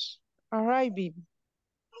materials arriving?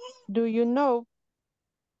 Do you know?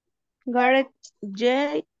 Garrett,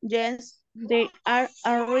 yes, they are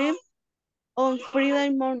arrived on Friday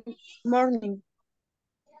morning.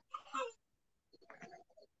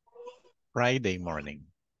 Friday morning.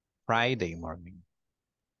 Friday morning.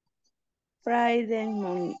 Friday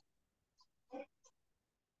morning.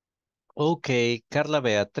 Okay, Carla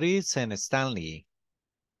Beatriz and Stanley.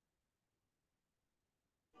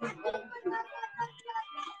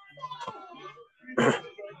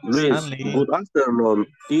 Luis, Stanley. good afternoon.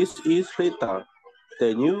 This is Rita,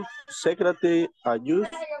 the new secretary. I use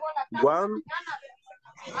one.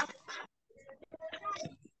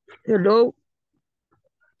 Hello.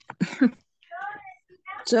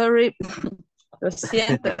 Sorry. Lo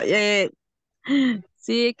siento.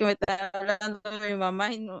 Sí, que me está hablando mi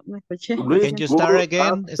mamá y no escuché. Luis, Can you start good again,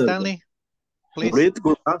 afternoon. Stanley? Please. Luis,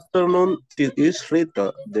 good afternoon. This is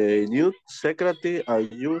Rita, the new secretary. I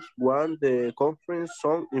use one the conference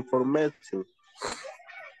some information.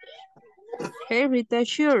 Hey, Rita,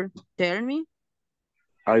 sure. Tell me.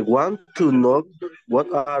 I want to know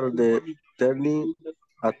what are the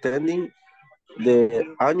attending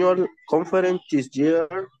the annual conference this year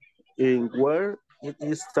and where it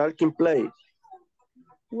is taking place.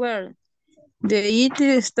 Well, the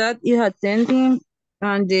IT staff is attending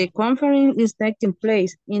and the conference is taking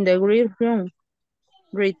place in the great room.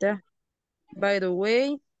 Rita, by the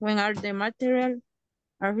way, when are the materials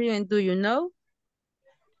arriving? Do you know?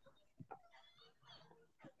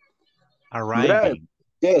 Arriving.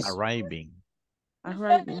 Yes. Arriving.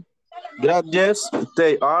 Arriving. Yes,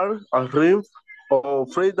 they are arriving on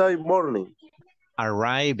Friday morning.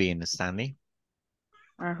 Arriving, Stanley.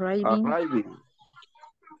 Arriving. Arriving.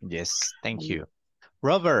 Yes, thank you.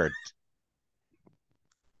 Robert.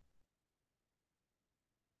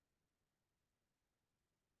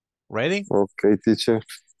 Ready? Okay, teacher.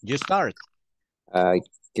 You start. I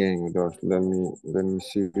can just let me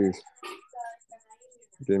see this.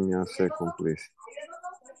 Give me a second, please.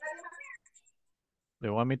 Do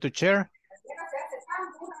you want me to share?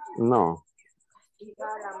 No.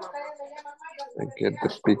 I get the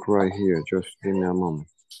speak right here. Just give me a moment.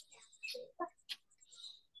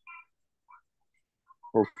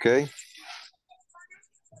 Okay.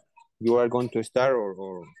 You are going to start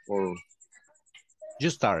or You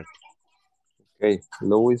start. Okay,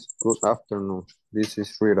 Louis, good afternoon. This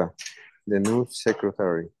is Rita, the new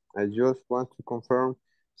secretary. I just want to confirm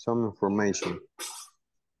some information.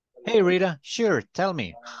 Hey, Rita, sure, tell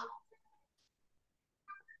me.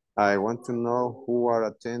 I want to know who are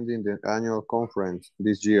attending the annual conference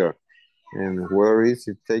this year and where is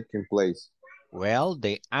it taking place? Well,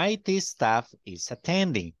 the IT staff is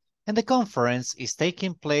attending and the conference is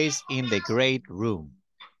taking place in the great room.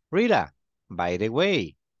 Rita, by the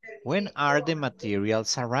way, when are the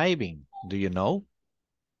materials arriving? Do you know?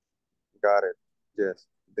 Got it. Yes,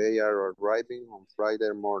 they are arriving on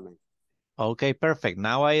Friday morning. Okay, perfect.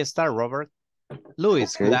 Now I start, Robert.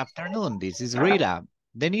 Luis, Okay. good afternoon. This is Rita,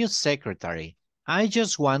 the new secretary. I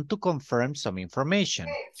just want to confirm some information.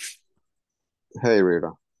 Hey,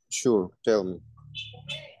 Rita. Sure, tell me.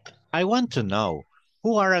 I want to know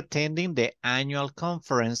who are attending the annual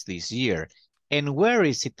conference this year and where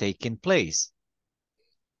is it taking place?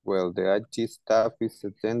 Well, the IT staff is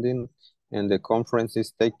attending and the conference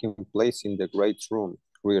is taking place in the great room,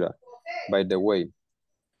 Rita. By the way,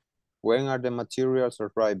 when are the materials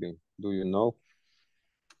arriving? Do you know?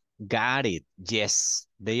 Got it. Yes,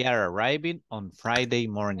 they are arriving on Friday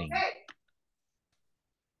morning.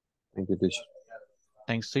 Thank you, teacher.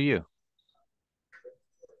 Thanks to you.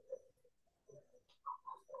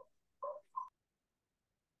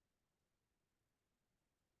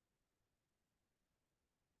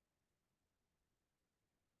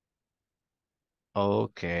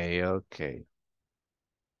 Okay.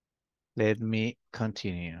 Let me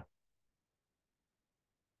continue.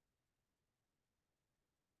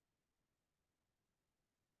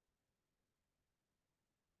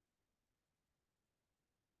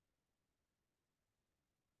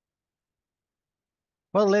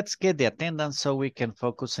 Well, let's get the attendance so we can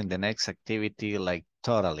focus in the next activity like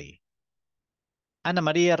totally. Ana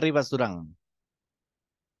María Rivas Durán.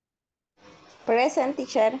 Present,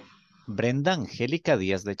 teacher. Brenda Angélica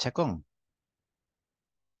Díaz de Chacón.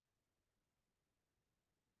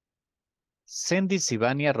 Cindy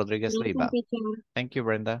Sivania Rodríguez Leiva. Thank you,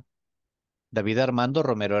 Brenda. David Armando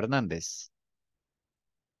Romero Hernández.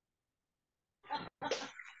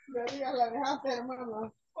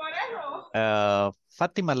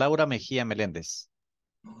 Fátima Laura Mejía Meléndez.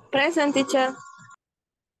 Present, teacher.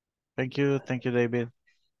 Thank you, David.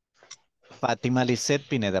 Fátima Lisette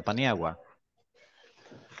Pineda Paniagua.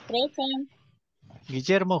 Present.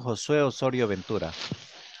 Guillermo Josué Osorio Ventura.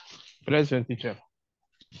 Present, teacher.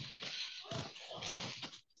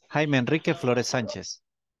 Jaime Enrique Flores Sánchez.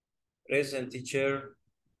 Present, teacher.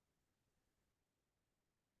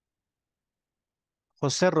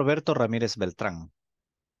 José Roberto Ramírez Beltrán.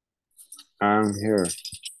 I'm here.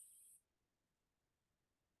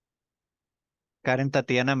 Karen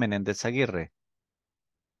Tatiana Menéndez Aguirre.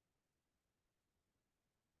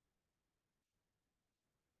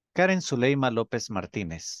 Karen Zuleima López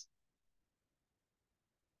Martínez.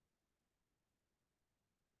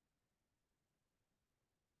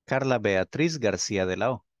 Carla Beatriz García de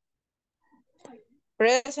la O.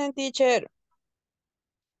 Present, teacher.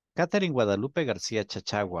 Catherine Guadalupe García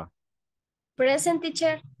Chachagua. Present,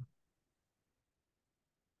 teacher.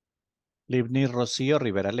 Livni Rocío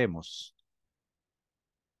Rivera Lemos.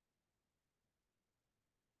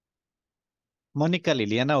 Mónica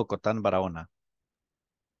Liliana Ocotán Barahona.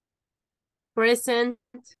 Present.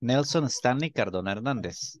 Nelson Stanley Cardona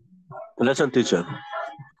Hernández. Present, teacher.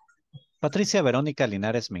 Patricia Verónica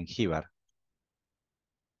Linares Mengíbar.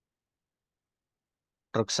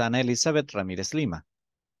 Roxana Elizabeth Ramírez Lima.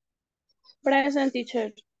 Present,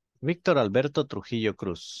 teacher. Víctor Alberto Trujillo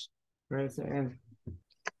Cruz. Present.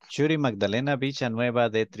 Shuri Magdalena Villanueva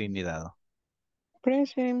de Trinidad.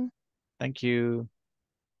 Present. Thank you.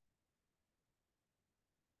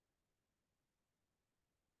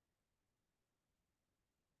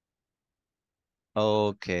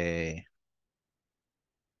 Okay.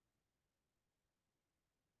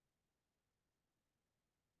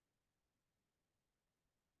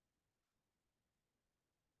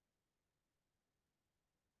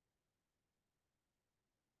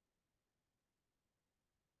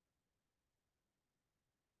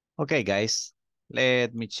 Okay, guys,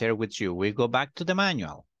 let me share with you. We go back to the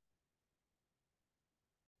manual.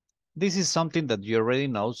 This is something that you already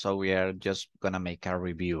know, so we are just gonna make a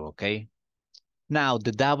review, okay? Now,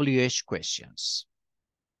 the WH questions.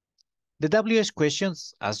 The WH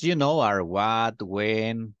questions, as you know, are what,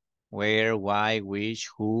 when, where, why, which,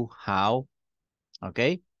 who, how,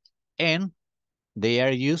 okay? And they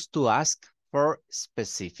are used to ask for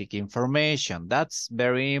specific information. That's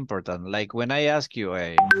very important. Like when I ask you,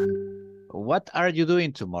 hey, what are you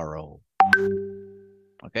doing tomorrow?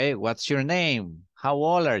 Okay, what's your name? How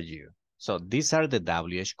old are you? So these are the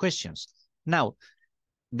WH questions. Now,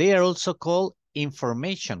 they are also called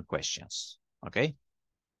information questions, okay?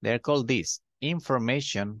 They're called these,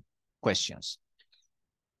 information questions.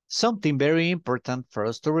 Something very important for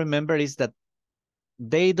us to remember is that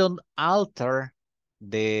they don't alter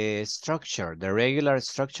the structure, the regular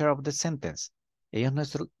structure of the sentence.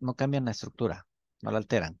 Ellos no cambian la estructura, no la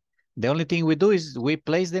alteran. The only thing we do is we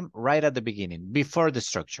place them right at the beginning, before the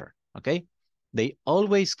structure, okay? They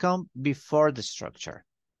always come before the structure.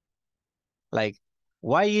 Like,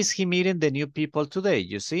 why is he meeting the new people today?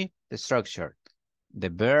 You see the structure. The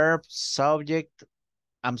verb, subject,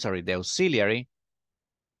 the auxiliary,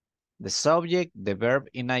 the subject, the verb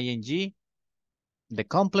in ing, the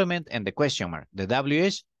complement, and the question mark, the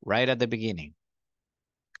WH right at the beginning,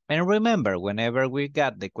 And remember, whenever we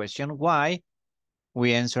got the question why,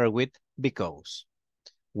 we answer with because.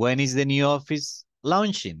 When is the new office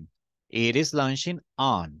launching? It is launching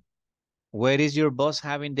on. Where is your boss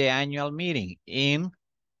having the annual meeting? In.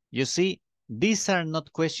 You see, these are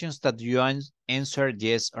not questions that you answer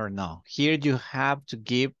yes or no. Here you have to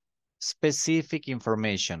give specific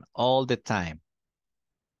information all the time.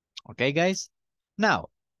 Okay, guys? Now,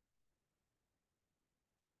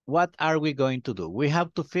 what are we going to do? We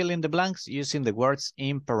have to fill in the blanks using the words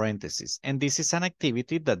in parentheses. And this is an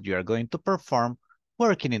activity that you are going to perform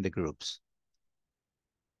working in the groups.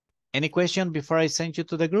 Any question before I send you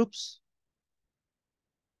to the groups?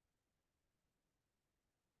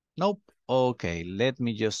 Nope. Okay, let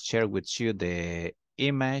me just share with you the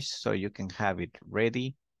image so you can have it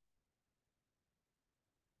ready.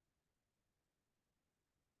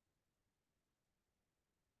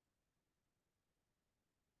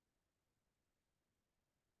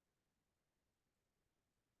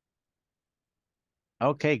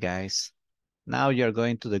 Okay, guys. Now you're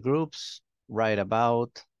going to the groups right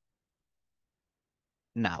about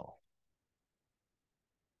now.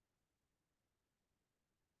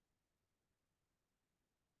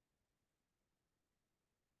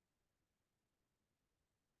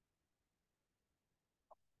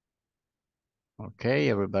 Okay,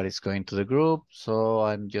 everybody's going to the group. So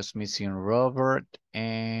I'm just missing Robert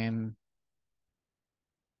and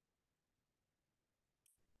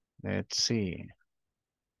let's see.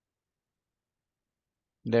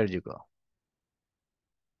 There you go.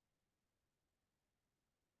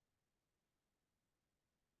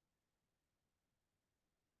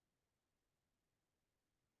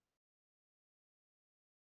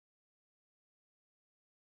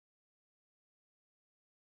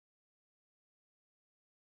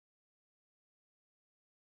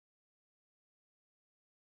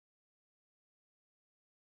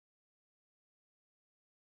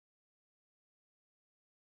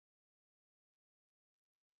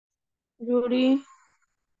 Yuri.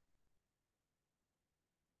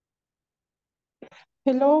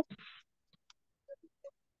 Hello.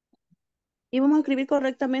 Íbamos a escribir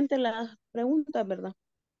correctamente las preguntas, ¿verdad?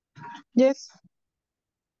 Yes.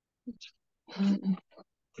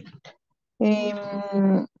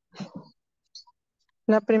 Em,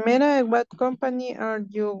 la primera, what company are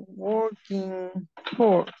you working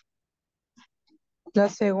for? La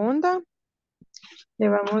segunda, le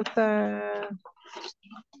vamos a...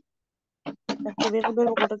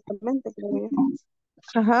 Escribirlo correctamente, creo yo.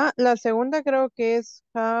 Ajá, la segunda creo que es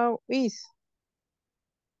how is.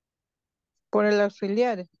 Por el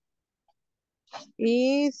auxiliar.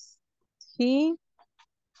 Is he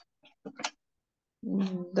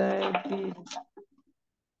David.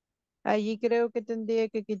 Allí creo que tendría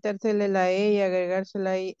que quitársele la E y agregarse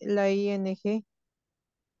la ING.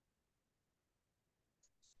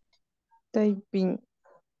 Typing.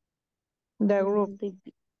 The group.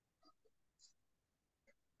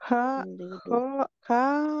 How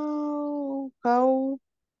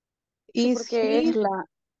Sí, is porque he es la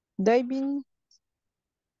diving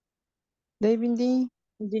the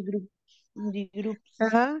group, the groups.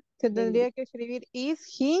 Ajá, se The tendría group. que escribir is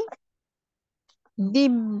he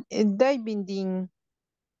diving.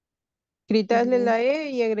 Quitarle la E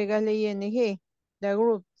y agregarle ING. The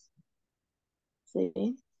group.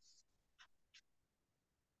 Sí.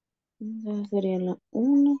 Esa sería la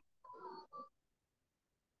 1.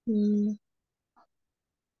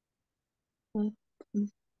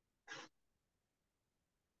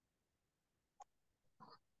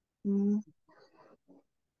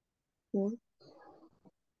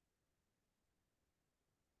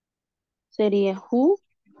 Sería who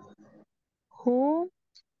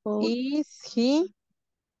is he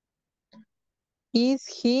is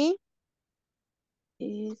he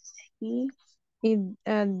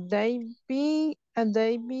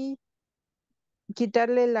diving,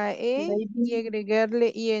 quitarle la E y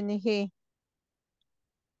agregarle ING.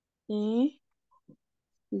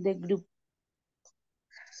 the group.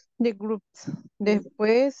 The groups.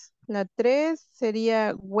 Después, la 3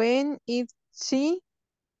 sería when is she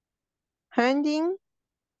handing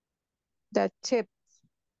the check.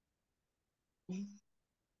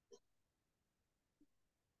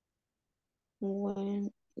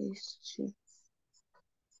 When is she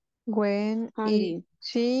When is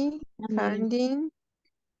she handing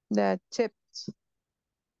the check.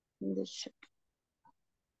 the check?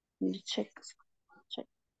 The check.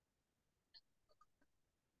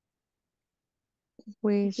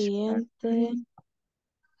 Which Siguiente.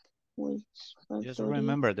 Just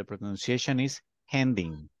remember the pronunciation is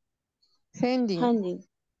handing. Handing,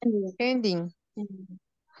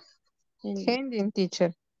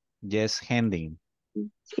 teacher. Yes, handing.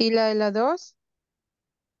 ¿Y la de la 2?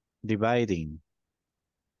 Dividing.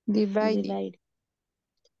 Dividing.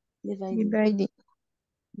 Dividing.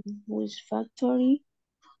 Which factory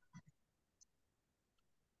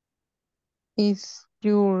Is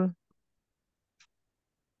your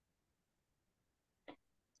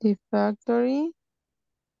the factory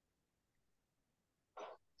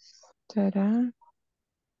estará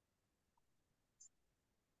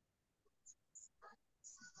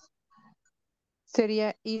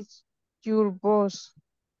sería is your boss.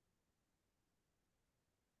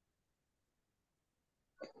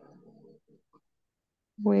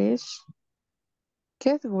 Which,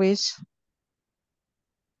 ¿qué es which?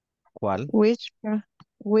 ¿Cuál? Which,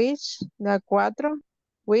 la 4,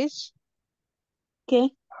 which,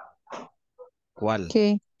 ¿qué? ¿Cuál?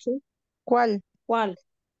 ¿qué? ¿Cuál? ¿Cuál?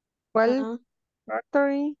 ¿Cuál Ah,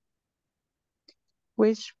 factory?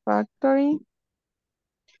 Which factory?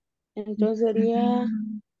 entonces sería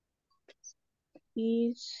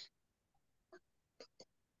is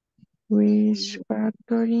Which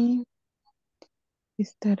factory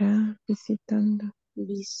estará visitando?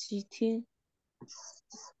 visiting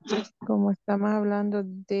Como estamos hablando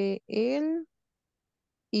de él,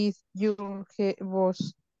 is your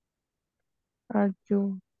boss. Are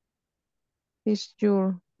you? Is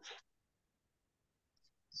your.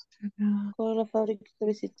 ¿cuál es la fábrica que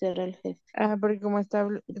visitará el jefe? Ah, porque como está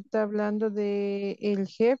hablando de el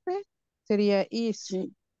jefe, sería is.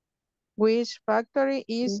 Sí, Which factory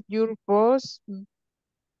is sí. your boss?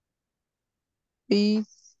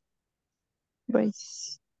 Is.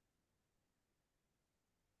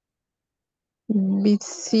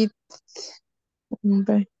 Visit.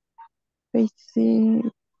 vi-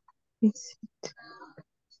 Visit. Visit.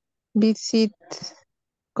 Visit.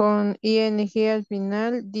 Con ing al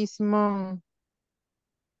final, this month.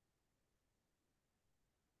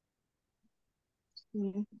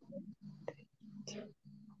 Mm.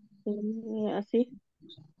 Así.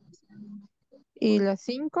 Y la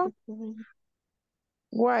 5,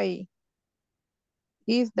 why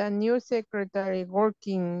is the new secretary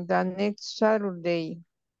working the next Saturday?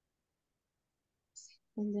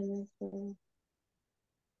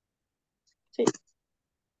 Sí.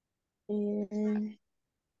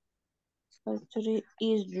 Factory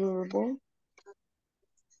is your boss.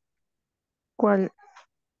 ¿Cuál?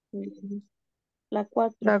 La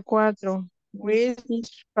 4. La 4. Which Sí.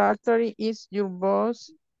 factory is your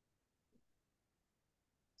boss?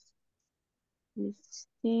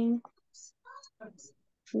 Visiting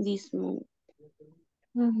this month.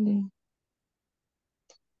 Vale.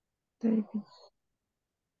 David.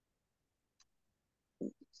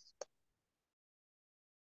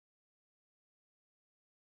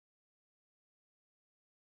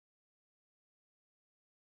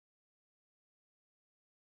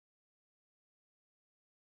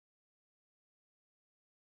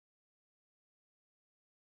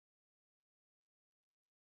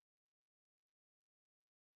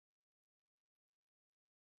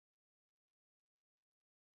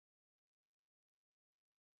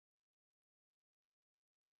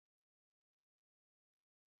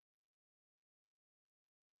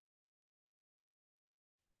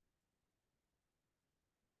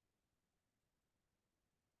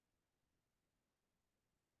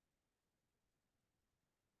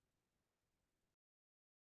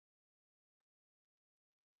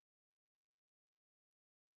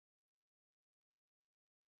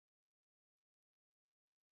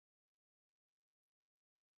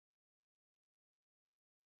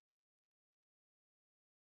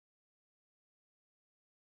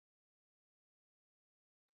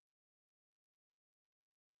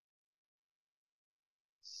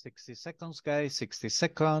 $60 seconds, guys. 60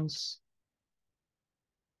 seconds.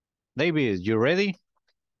 David, you ready?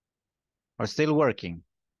 Or still working?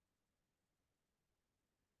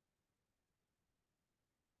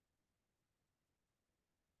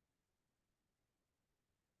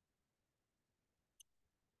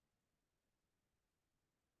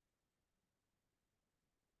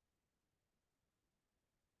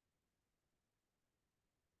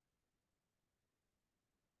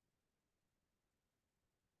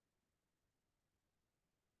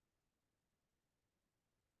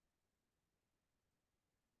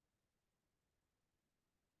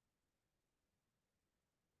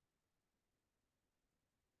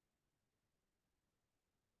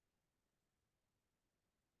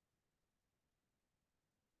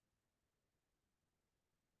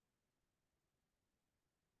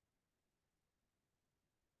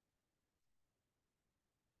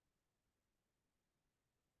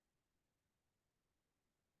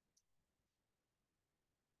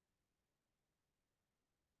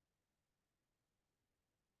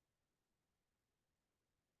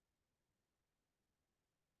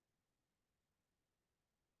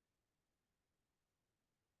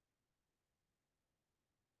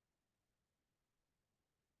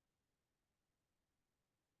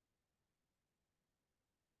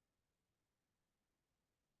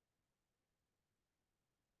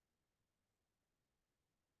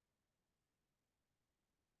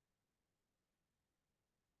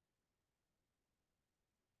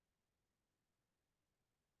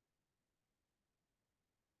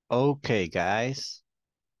 Okay, guys.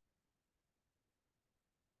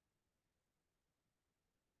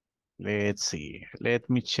 Let's see. Let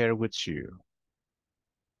me share with you.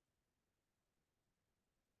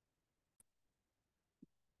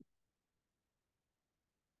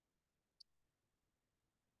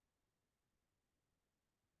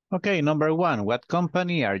 Okay, number one, what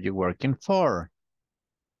company are you working for?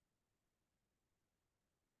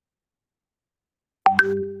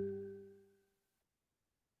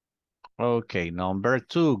 Okay, number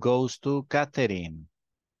two goes to Catherine.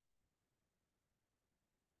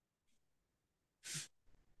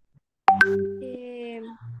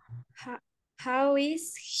 How, how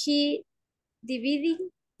is he dividing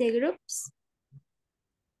the groups?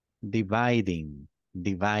 Dividing.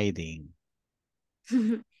 Dividing.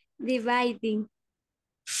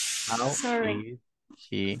 How Sorry. is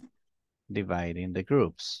she dividing the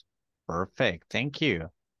groups? Perfect, thank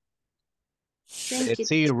you. Thank you. Let's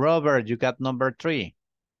see, Robert, you got number three.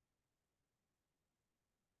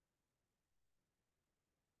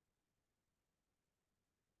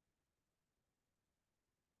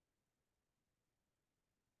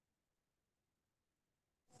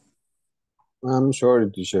 I'm sorry,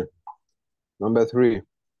 teacher. Number three.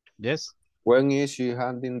 Yes. When is she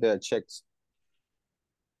handing the checks?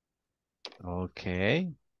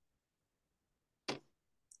 Okay.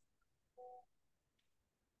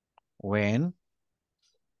 When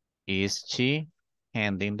is she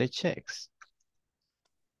handing the checks?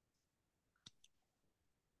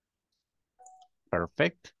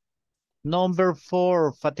 Perfect. Number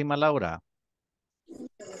four, Fatima Laura.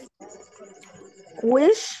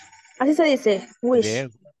 Which, así se dice, which. There,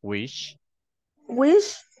 which.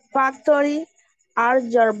 Which factory are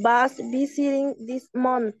your boss visiting this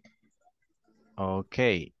month?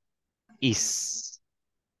 Okay. Is.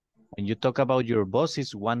 When you talk about your boss,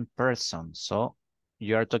 is one person. So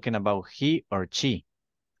you are talking about he or she.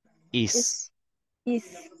 Is. Is.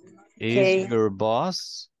 Is Okay. your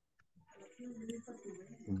boss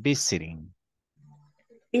visiting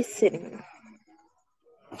Visiting.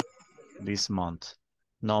 this month?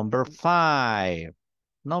 Number five.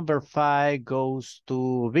 Number five goes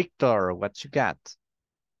to Victor. What you got?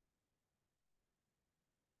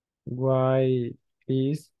 Why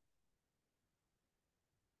is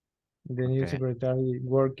the new Okay. secretary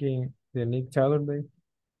working the next Saturday?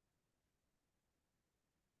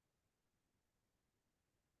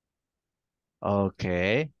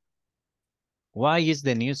 Okay. Why is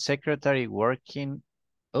the new secretary working?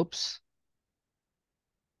 Oops.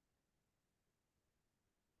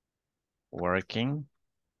 Working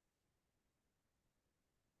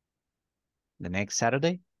the next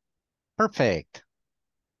Saturday? Perfect.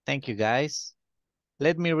 Thank you, guys.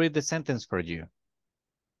 Let me read the sentence for you.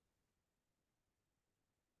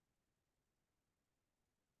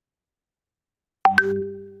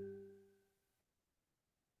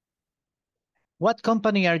 What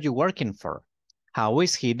company are you working for? How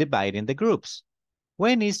is he dividing the groups?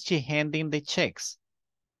 When is she handing the checks?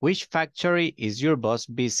 Which factory is your boss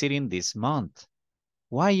visiting this month?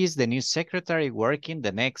 Why is the new secretary working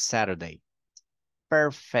the next Saturday?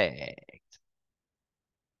 Perfect.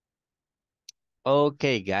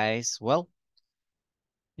 Okay, guys. Well,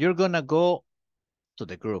 you're gonna go to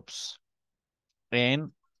the groups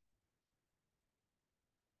and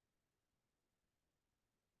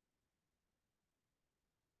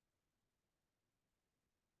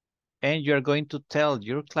you're going to tell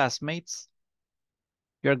your classmates,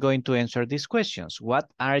 you're going to answer these questions. What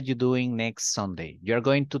are you doing next Sunday? You're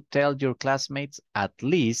going to tell your classmates at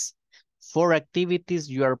least 4 activities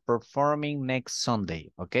you are performing next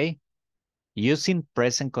Sunday, okay? Using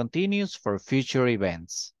present continuous for future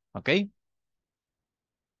events, okay?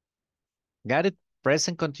 Got it?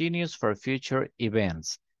 Present continuous for future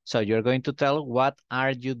events. So you're going to tell what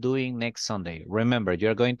are you doing next Sunday. Remember,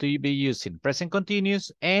 you're going to be using present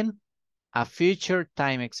continuous and a future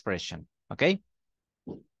time expression, okay?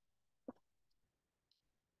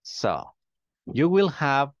 So you will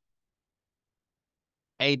have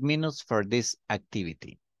 8 minutes for this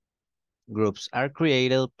activity. Groups are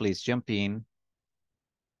created, please jump in.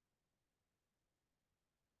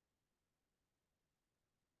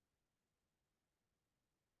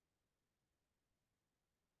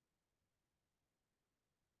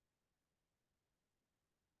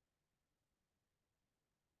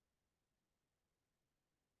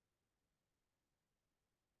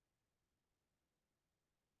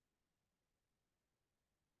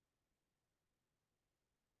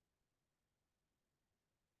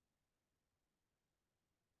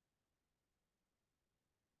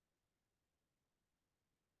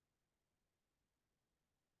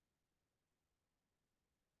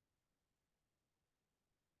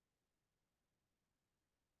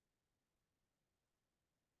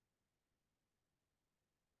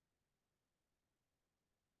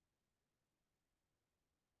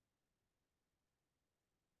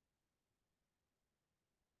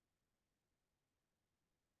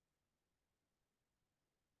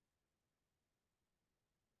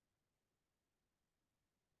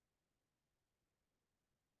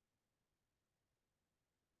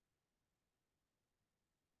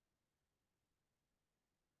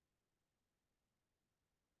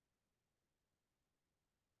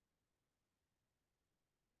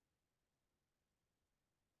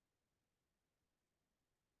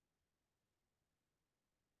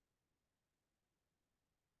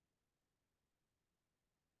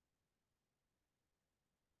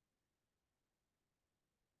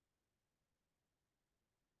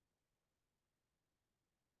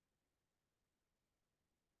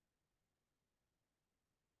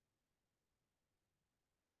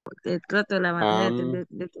 trato de la manera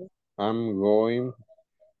I'm going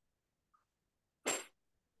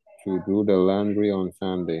to do the laundry on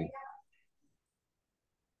Sunday.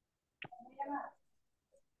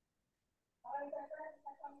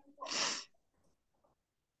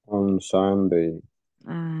 On Sunday.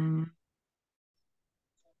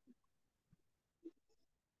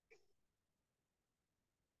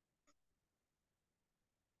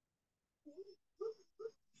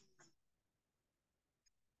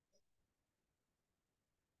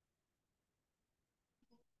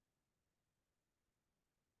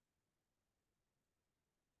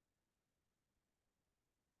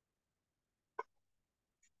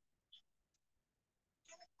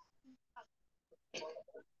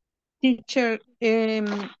 Teacher,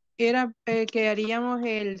 era que haríamos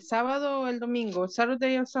el sábado o el domingo,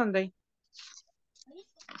 Saturday o Sunday.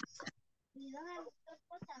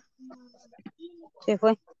 Se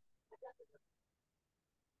fue.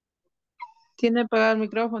 Tiene que apagar el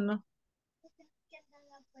micrófono.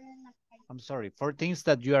 I'm sorry, for things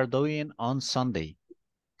that you are doing on Sunday.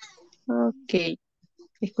 Ok,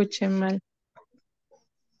 escuché mal.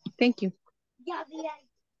 Thank you.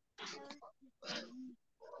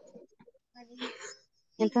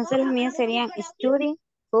 Entonces las mías serían study,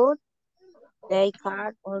 food, take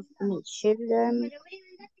care of my children,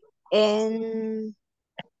 and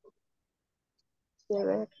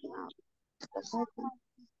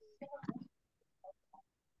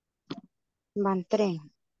van tres.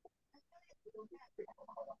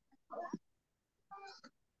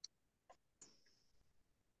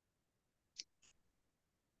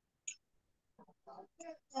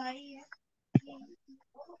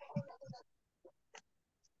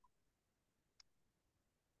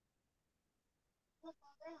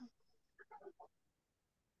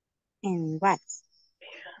 En what?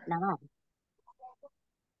 Lavar.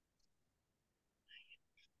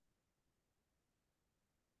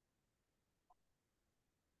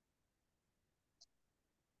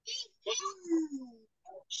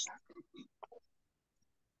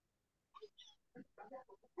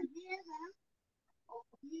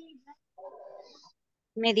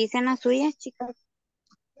 Me dicen las suyas, chicas.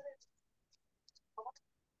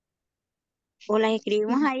 O las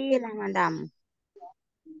escribimos ahí y las mandamos.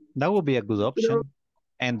 That would be a good option.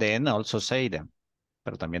 And then also say them.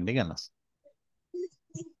 Pero también díganlas.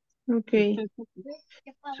 Ok.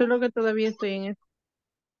 Solo que todavía estoy en eso.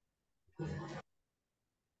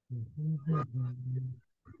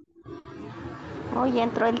 Hoy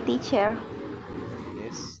entró el teacher.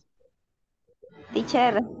 Yes.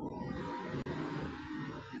 Teacher.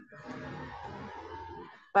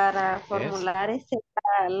 Para Yes. formular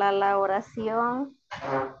la oración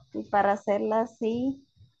y para hacerla así,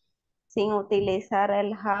 sin utilizar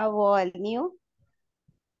el have o el new.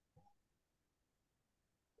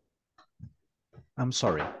 I'm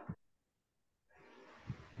sorry.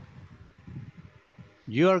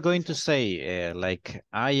 You are going to say like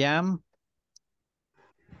I am.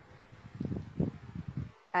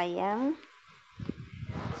 I am.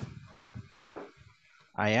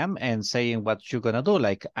 I am and saying what you're gonna do.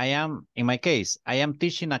 Like I am, in my case, I am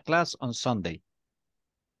teaching a class on Sunday.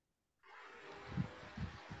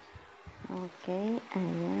 Okay, I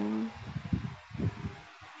am.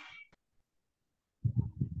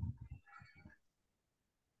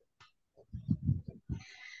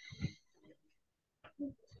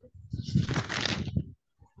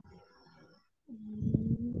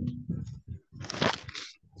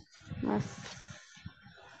 Más.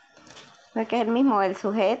 O sea que es el mismo, el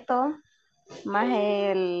sujeto, más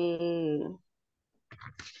el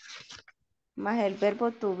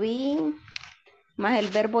verbo to be, más el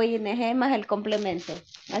verbo ing, más el complemento.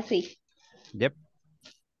 Así. Yep.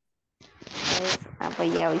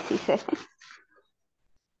 Pues ya hoy sí sé.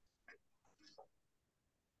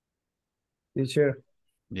 Teacher.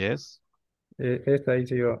 Yes. Esta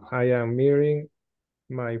dice yo, I am meeting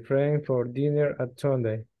my friend for dinner at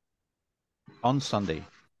Sunday. On Sunday.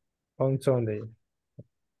 On Sunday.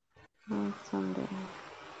 On Sunday.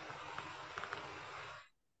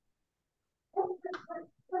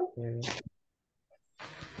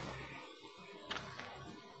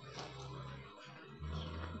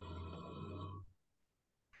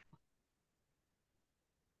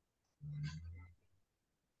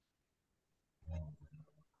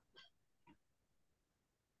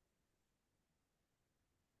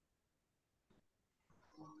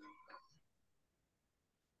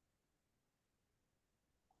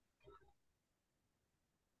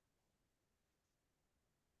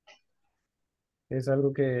 Es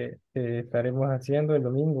algo que estaremos haciendo el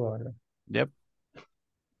domingo, ¿verdad? Yep.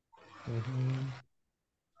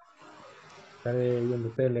 Estaré viendo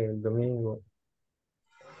tele el domingo.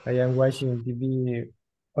 I am watching TV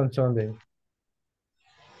on Sunday.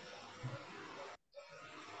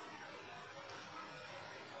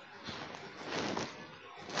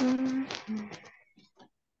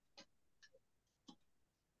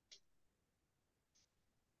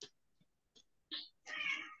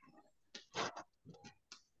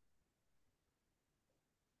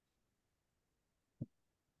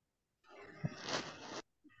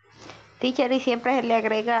 Teacher, y siempre se le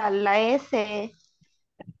agrega la S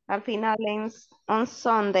al final en on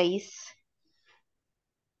Sundays.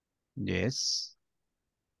 Yes.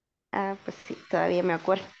 Ah, pues sí, todavía me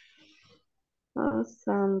acuerdo. On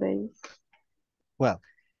Sundays. Well,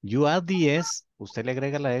 you add the S, usted le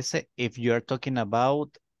agrega la S if you are talking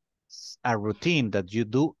about a routine that you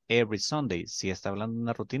do every Sunday. Si está hablando de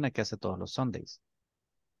una rutina que hace todos los Sundays.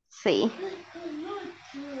 Sí.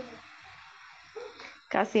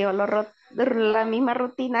 Casi la misma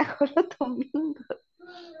rutina con los domingos.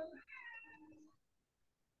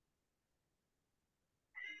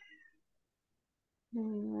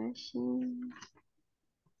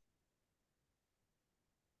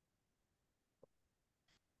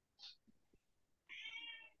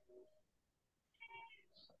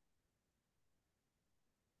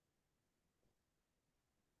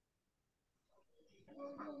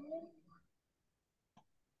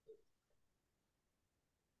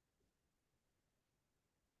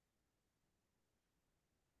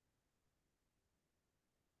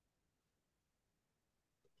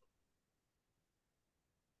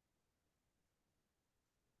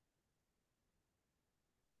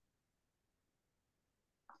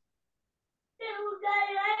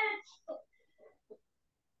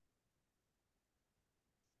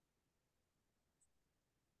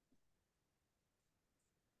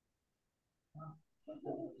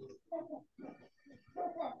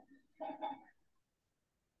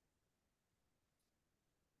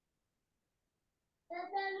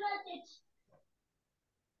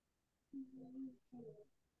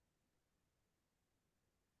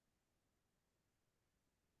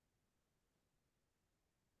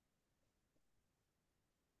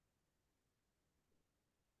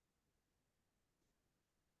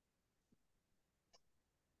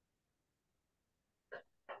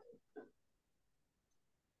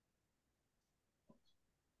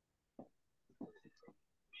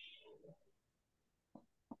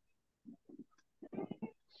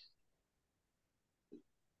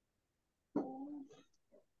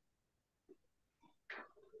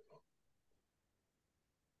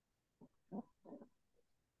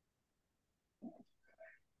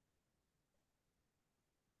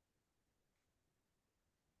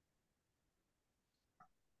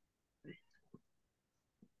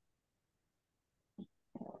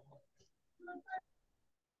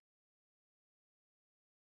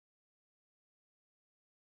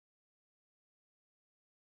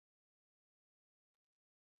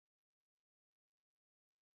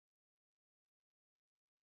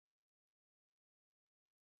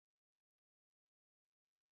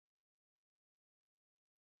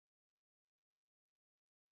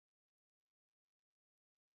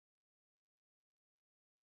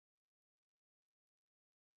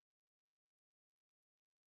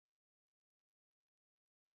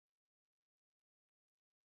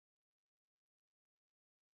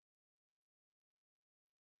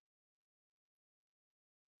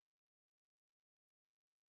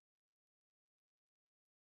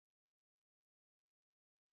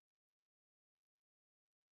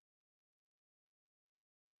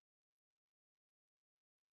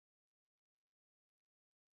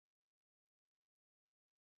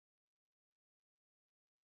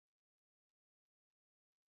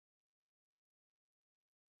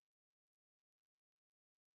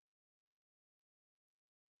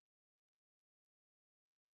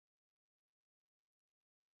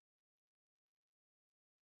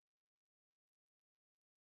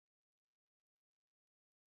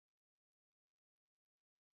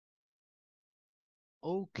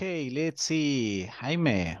 Okay, let's see.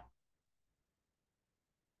 Jaime,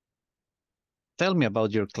 tell me about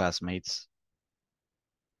your classmates.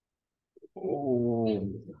 Oh.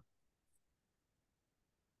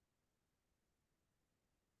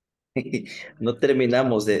 No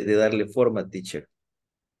terminamos de darle forma, teacher.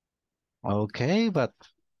 Okay, but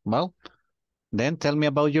well, then tell me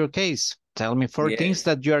about your case. Tell me 4 things Yes.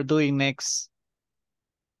 that you are doing next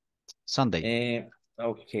Sunday.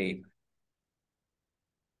 Okay.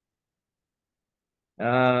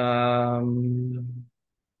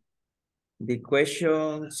 The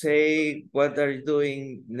question say, what are you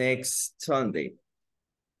doing next Sunday?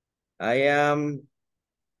 I am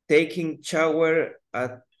taking shower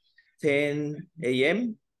at 10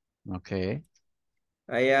 a.m. Okay.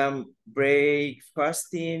 I am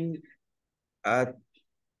breakfasting at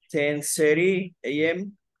 10:30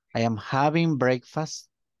 a.m. I am having breakfast.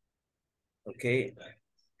 Okay.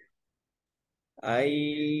 I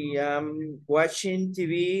am watching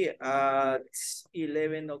TV at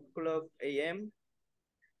 11 o'clock a.m.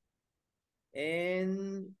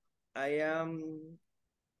 And I am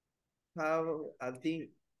have a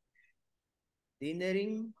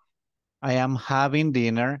dinnering. I am having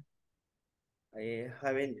dinner. I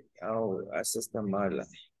haven't, oh, esa está mala.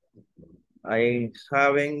 I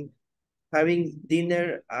having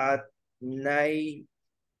dinner at 9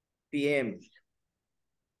 p.m.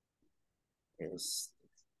 Yes.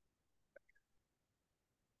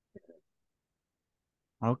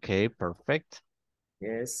 Okay, perfect.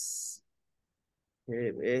 Yes.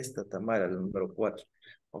 Esta está mala, la número 4.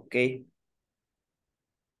 Ok.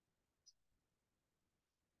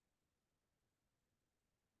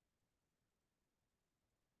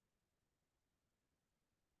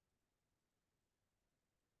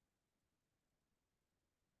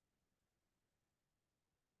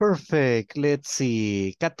 Perfect. Let's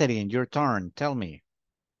see. Catherine, your turn. Tell me.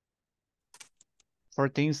 4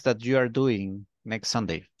 things that you are doing next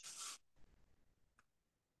Sunday.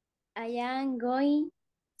 I am going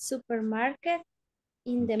supermarket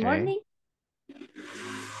in the Okay. morning.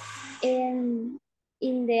 And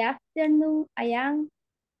in the afternoon, I am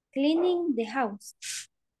cleaning the house.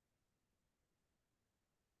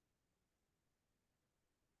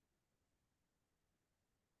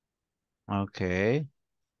 Okay.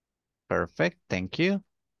 Perfect. Thank you.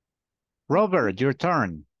 Robert, your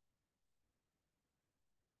turn.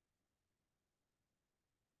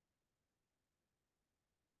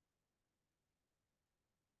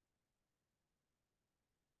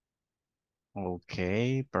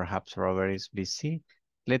 Okay, perhaps Robert is busy.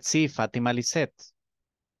 Let's see, Fatima Lisette.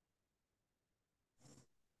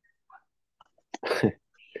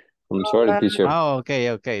 I'm sorry, teacher. Oh,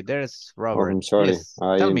 okay. There's Oh, Robert. I'm sorry. Yes,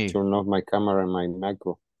 tell I me, turned off my camera and my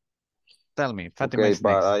micro. Fatima Okay, is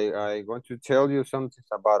but next. I want to tell you something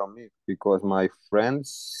about me because my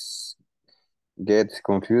friends get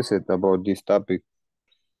confused about this topic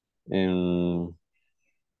and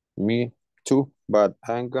me too, but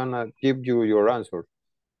I'm gonna give you your answer.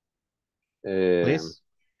 Please.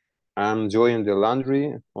 I'm doing the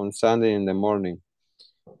laundry on Sunday in the morning.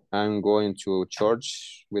 I'm going to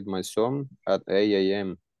church with my son at 8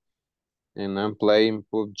 a.m. and I'm playing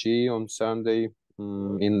PUBG on Sunday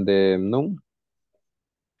in the noon.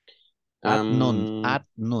 At noon. At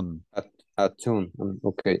noon.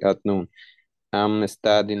 Okay, at noon. I'm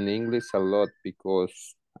studying English a lot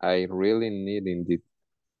because I really need it.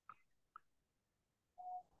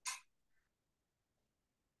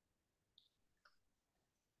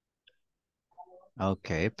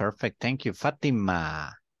 Okay, perfect. Thank you.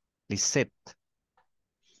 Fatima Lisette.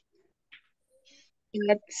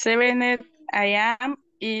 At 7 a.m.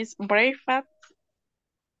 is breakfast.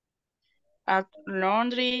 At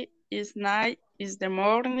laundry is night is the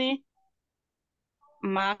morning.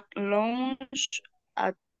 Make lunch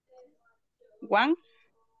at 1.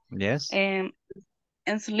 Yes. And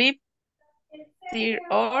sleep 3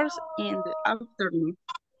 hours in the afternoon.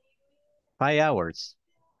 5 hours.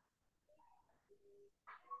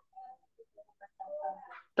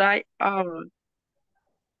 5 hours.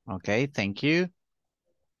 Okay, thank you.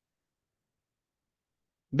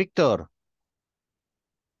 Victor.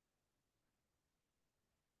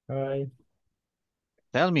 Hi.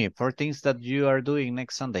 Tell me 4 things that you are doing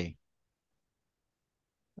next Sunday.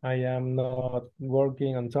 I am not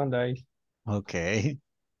working on Sundays. Okay.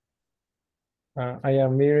 I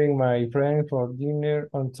am meeting my friend for dinner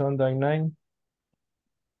on Sunday night.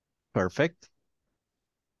 Perfect.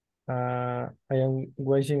 I am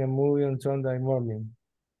watching a movie on Sunday morning.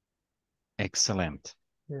 Excellent.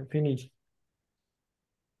 Finish.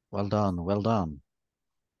 Well done, well done.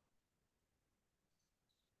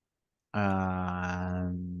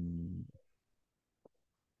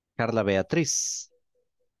 Carla Beatriz.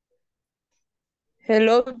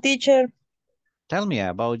 Hello, teacher. Tell me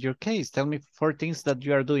about your case. Tell me 4 things that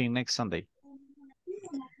you are doing next Sunday.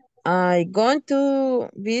 I going to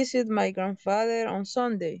visit my grandfather on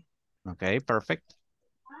Sunday. Okay, perfect.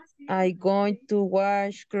 I going to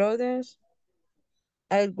wash clothes.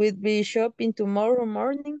 I will be shopping tomorrow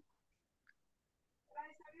morning.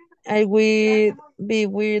 I will be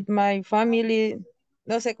with my family.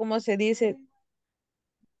 No sé cómo se dice.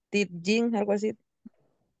 Tijin, algo así.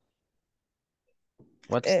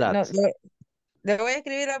 What's that? No, le voy a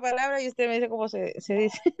escribir la palabra y usted me dice cómo se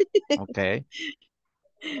dice. Okay.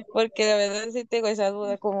 Porque la verdad sí tengo esa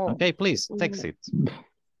duda como... Okay, please, text it.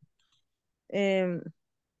 em,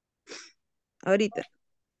 ahorita.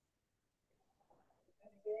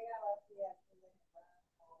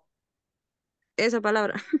 Esa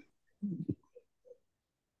palabra.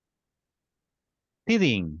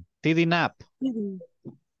 Tidying up.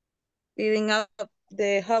 Cleaning up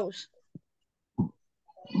the house.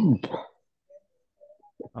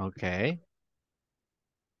 Okay,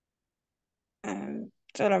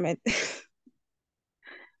 Solamente.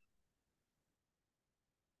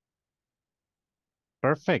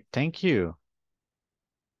 perfect, thank you.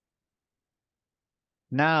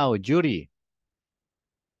 Now, Judy.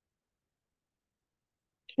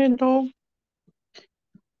 Hello.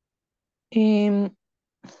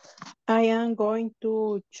 I am going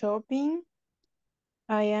to shopping.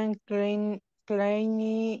 I am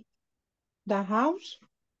cleaning the house.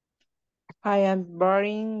 I am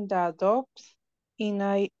burying the dogs. And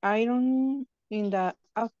I iron in the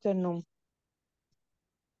afternoon.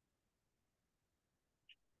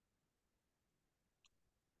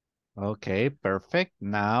 Okay, perfect.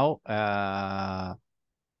 Now,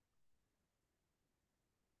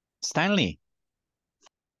 Stanley.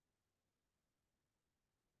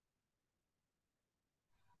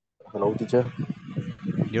 Hello, teacher.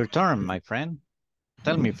 Your turn, my friend.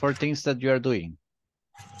 Tell me 4 things that you are doing.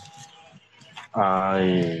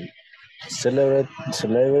 I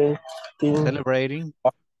Celebrating.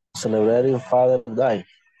 celebrating Father Day.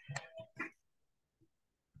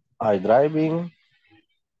 I driving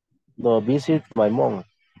to visit my mom.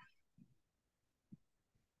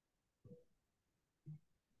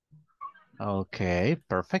 Okay,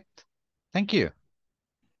 perfect. Thank you.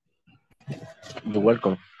 You're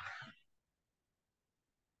welcome.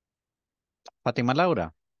 Fatima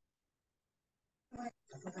Laura.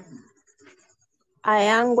 I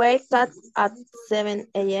am wake up at 7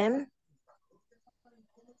 a.m.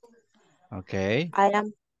 Okay. I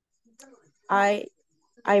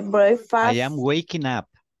breakfast. I am waking up.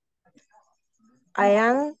 I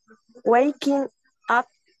am waking up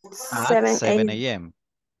At 7 7 a.m.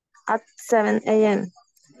 At 7 a.m.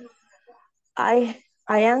 I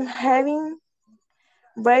am having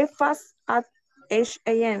breakfast at 8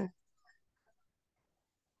 a.m.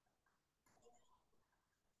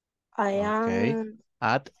 I Okay. am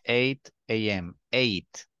At 8 a.m.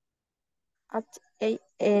 8. at 8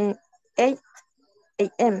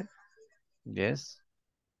 a.m. Yes.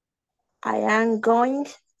 I am going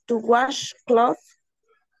to wash clothes.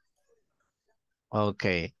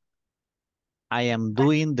 Okay. I am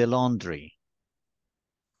doing the laundry.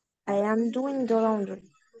 I am doing the laundry.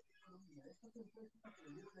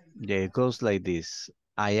 Yeah, it goes like this.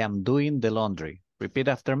 I am doing the laundry. Repeat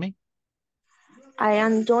after me. I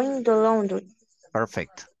am doing the laundry.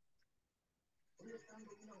 Perfect.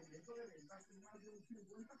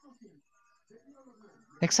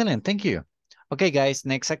 Excellent, thank you. Okay, guys,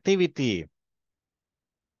 next activity.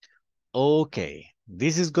 Okay,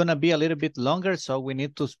 this is gonna be a little bit longer, so we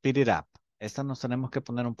need to speed it up. Esta nos tenemos que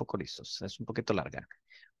poner un poco listos. Es un poquito larga.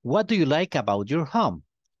 What do you like about your home?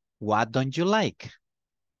 What don't you like?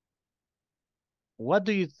 What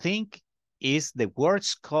do you think is the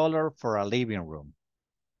worst color for a living room?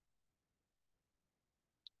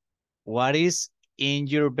 What is in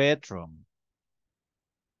your bedroom?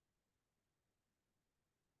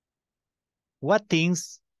 What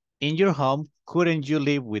things in your home couldn't you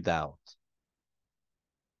live without?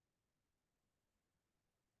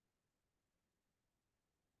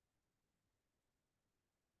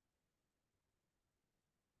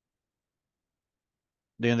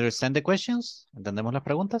 Do you understand the questions? ¿Entendemos las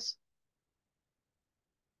preguntas?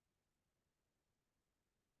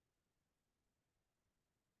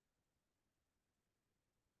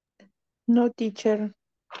 No, teacher.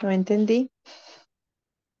 No entendí.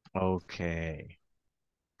 Okay.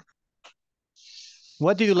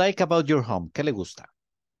 What do you like about your home? ¿Qué le gusta?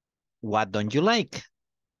 What don't you like?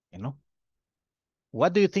 You know?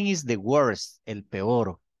 What do you think is the worst, el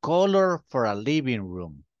peor, color for a living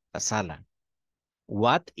room? La sala.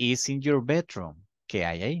 What is in your bedroom? ¿Qué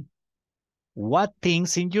hay ahí? What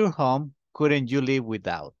things in your home couldn't you live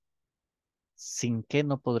without? ¿Sin qué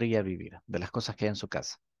no podría vivir? De las cosas que hay en su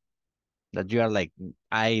casa. That you are like,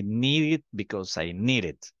 I need it because I need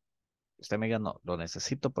it. Usted me diga, no, lo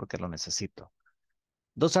necesito porque lo necesito.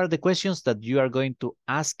 Those are the questions that you are going to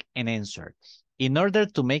ask and answer. In order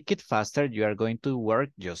to make it faster, you are going to work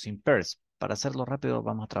just in pairs. Para hacerlo rápido,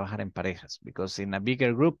 vamos a trabajar en parejas, because in a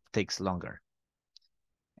bigger group takes longer.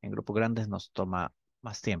 En grupos grandes nos toma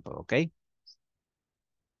más tiempo, ¿ok?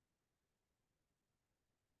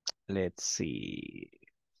 Let's see.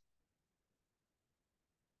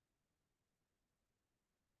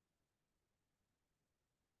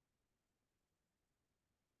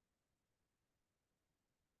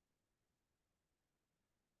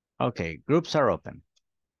 Okay, groups are open.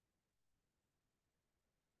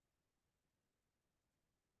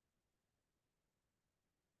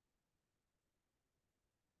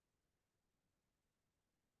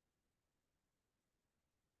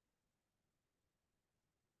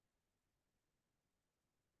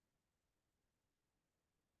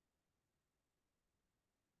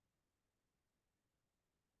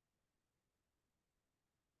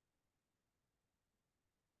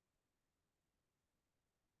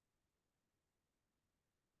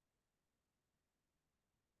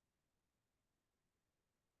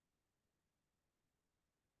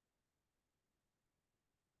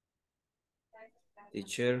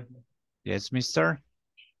 Teacher, Yes, mister.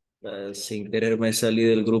 sin querer me salí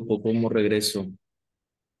del grupo, ¿cómo regreso?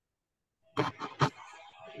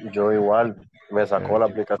 Yo igual, me sacó There la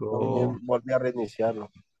you aplicación go. y volví a reiniciarlo.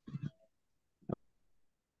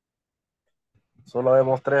 Solo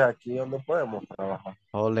vemos 3 aquí donde podemos trabajar.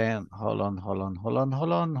 Hold on, hold on, hold on, hold on,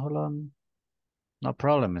 hold on, hold on. No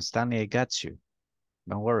problem, Stanley, I got you.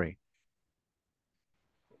 Don't worry.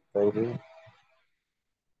 Thank you.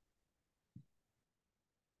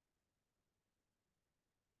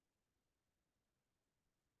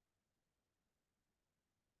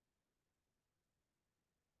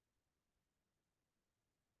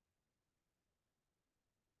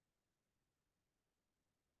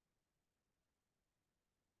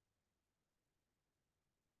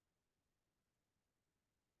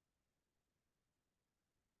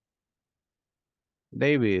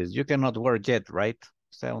 David, you cannot work yet, right?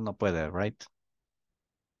 Usted aún no puede, right?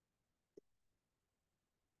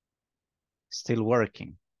 Still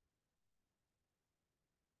working.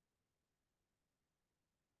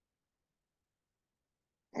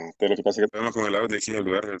 Pero lo que pasa es que tenemos con el audio aquí en el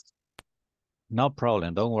lugar. No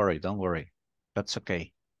problem, don't worry, don't worry. That's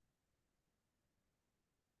okay.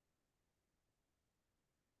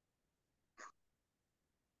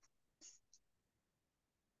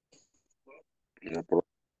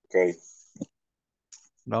 Okay.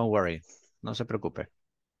 Don't worry, no se preocupe.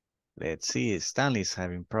 Let's see, Stanley's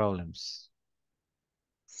having problems.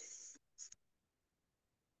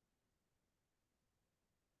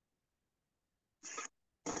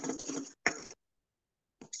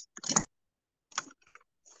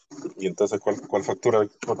 Y entonces, ¿cuál factura?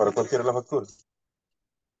 ¿Para cuál quiere la factura?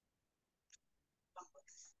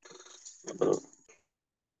 Pero,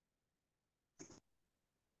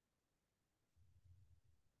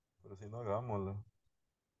 pero si no, hagámoslo.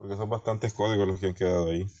 Porque son bastantes códigos los que han quedado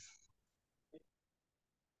ahí.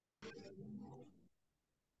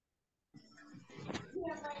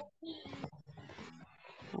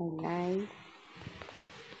 Online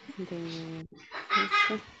de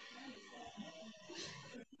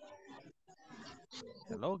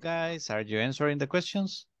Hello, guys. Are you answering the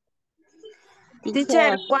questions?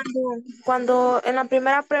 Teacher, cuando en la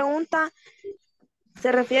primera pregunta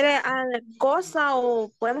se refiere a cosa o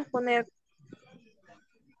podemos poner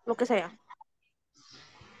lo que sea.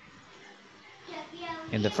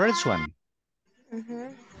 In the first one.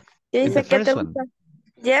 ¿Qué In the dice? ¿Qué te first one. gusta?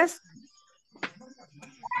 Yes.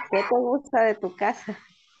 ¿Qué te gusta de tu casa?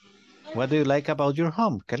 What do you like about your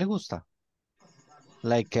home? ¿Qué le gusta?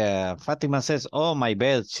 Like Fatima says, oh, my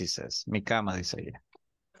bed, she says. Mi cama, dice ella.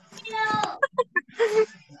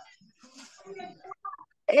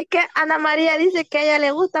 Es que Ana María dice que a ella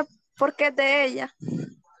le gusta porque es de ella.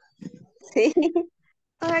 Sí.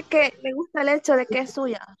 O sea que le gusta el hecho de que es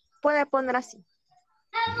suya. Puede poner así.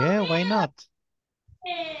 Yeah, why not?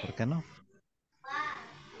 ¿Por qué no?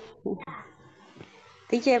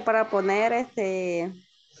 Teacher, para poner de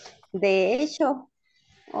hecho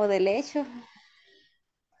o del hecho.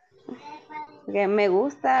 Que me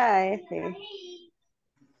gusta I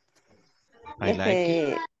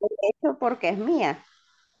like it. el hecho porque es mía.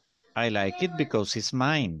 I like it because it's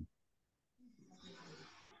mine.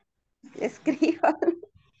 Escriba.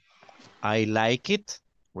 I like it.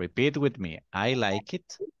 Repeat with me. I like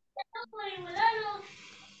it.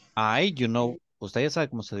 I, you know, usted ya sabe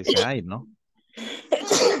cómo se dice I, ¿no?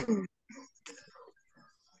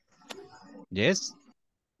 Yes?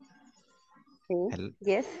 Sí.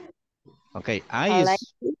 Yes. Okay, I I like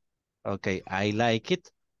is, okay, I like it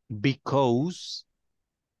because.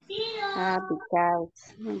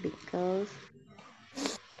 Because.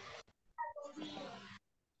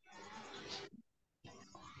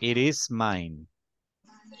 It is mine.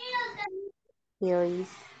 Here is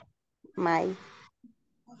my.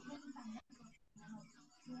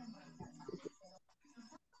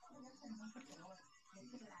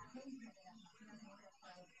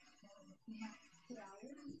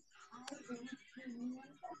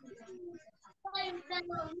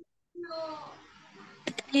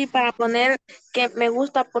 Y para poner que me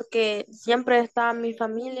gusta porque siempre está mi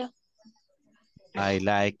familia. I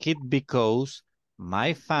like it because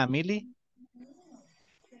my family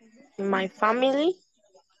My family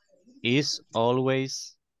is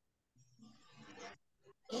always.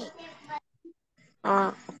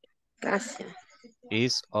 Ah, gracias.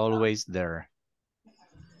 Is always there.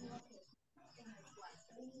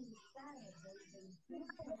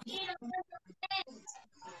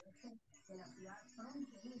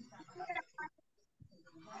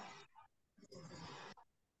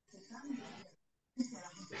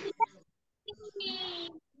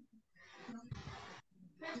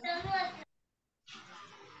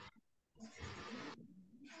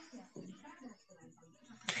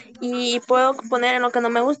 Y puedo poner en lo que no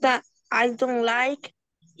me gusta, I don't like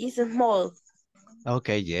is small.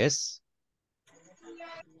 Okay, yes.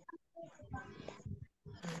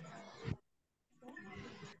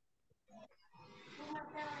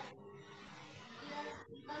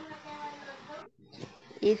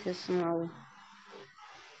 Is small.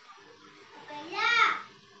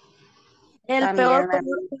 El También peor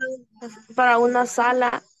color para una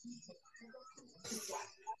sala,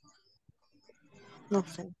 no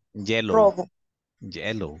sé, Yellow. rojo.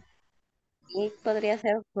 Yellow. y podría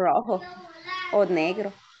ser rojo o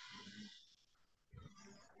negro.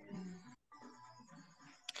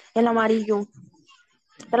 El amarillo.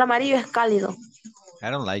 El amarillo es cálido. I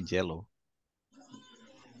don't like yellow.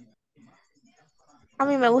 A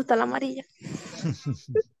mí me gusta el amarillo.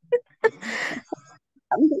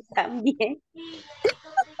 A mí también.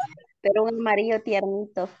 Pero un amarillo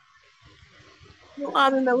tiernito. No, a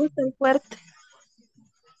mí me gusta el fuerte.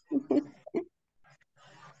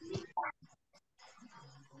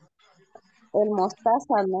 El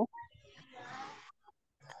mostaza, ¿no?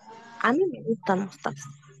 A mí me gusta el mostaza.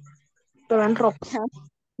 Pero en ropa.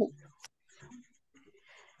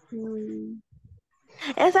 Mm,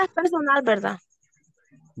 Esa es personal, ¿verdad?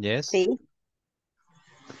 Yes. sí.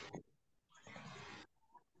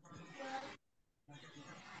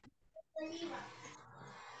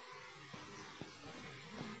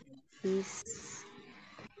 Is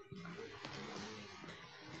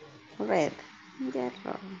red.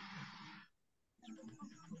 Yellow.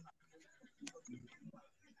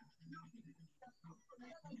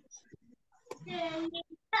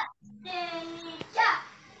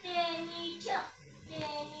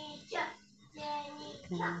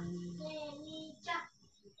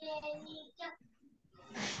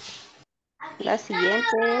 La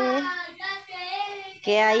siguiente.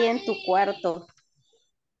 ¿Qué hay en tu cuarto?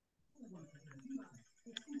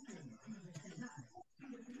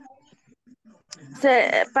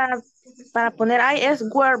 Para poner I es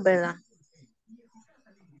where, ¿verdad?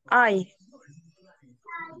 I.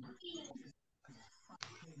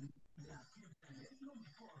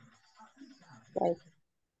 Right.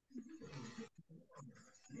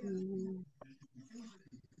 Mm,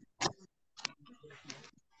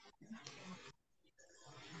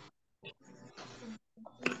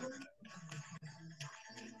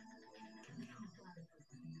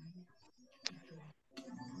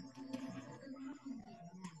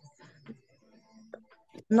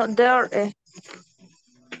 No, there.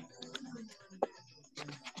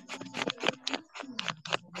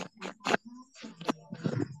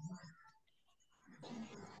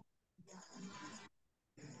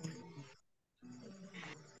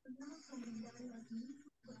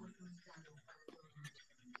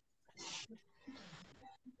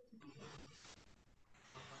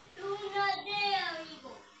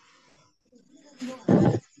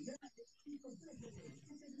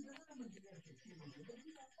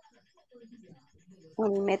 a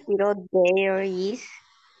mí me tiró there is.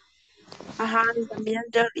 Ajá, y también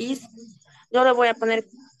there is. Yo le voy a poner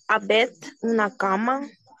a bed, una cama,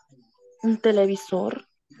 un televisor,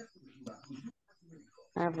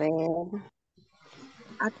 A ver.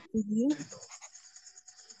 a TV.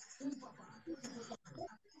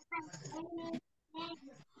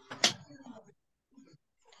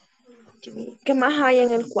 ¿Qué más hay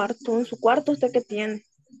en el cuarto? En su cuarto, ¿usted qué tiene?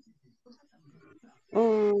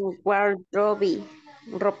 Un wardrobe.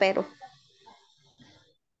 Un ropero.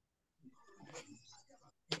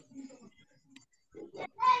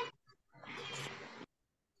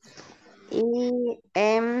 Y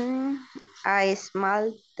a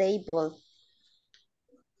small table.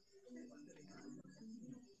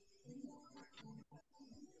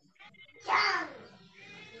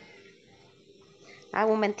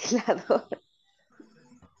 Hago un ventilador.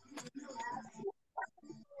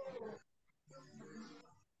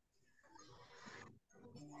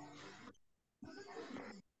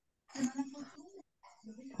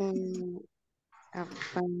 Mm,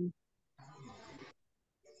 Um,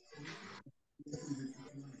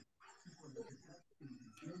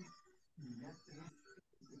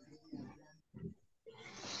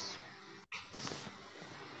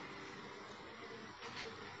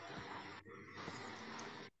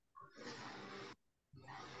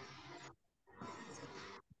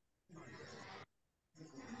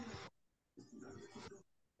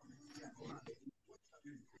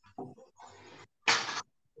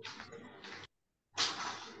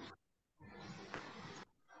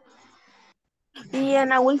 Y en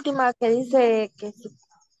la última que dice que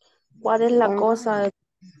cuál es la ¿Con, cosa.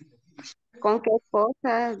 con qué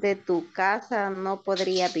cosas de tu casa no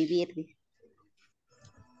podría vivir?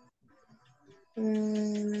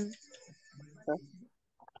 Mm,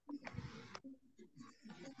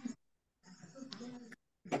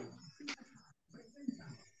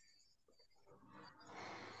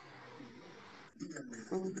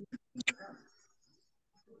 Mm,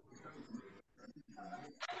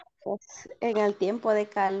 Pues en el tiempo de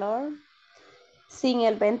calor, sin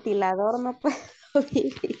el ventilador no puedo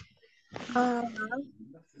vivir. ah,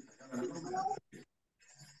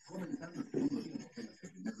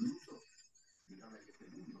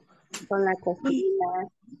 Con la cocina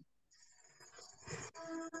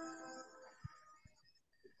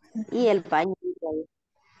y el baño.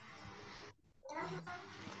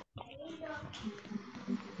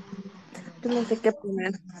 yo no sé qué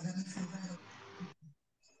poner.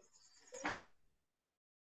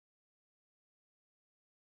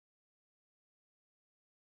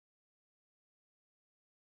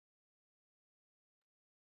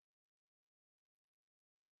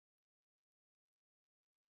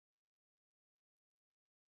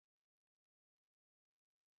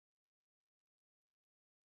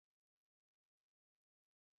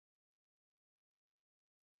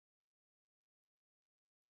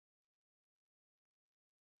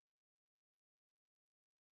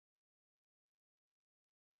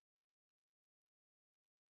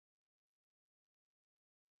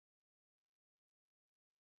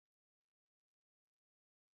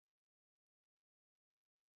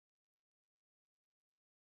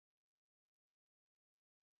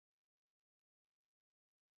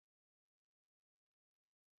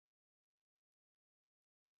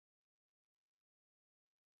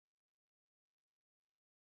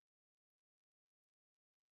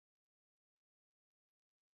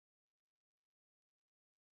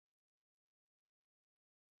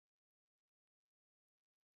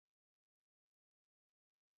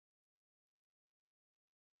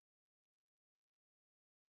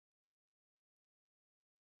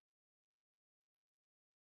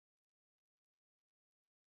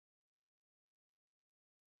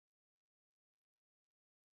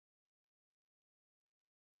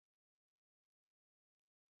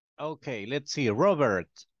 Okay, let's see. Robert,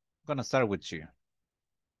 I'm gonna start with you.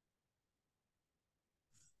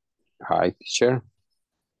 Hi, teacher.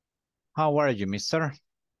 How are you, mister?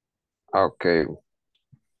 Okay.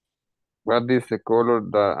 What is the color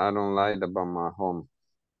that I don't like about my home?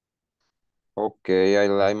 Okay, I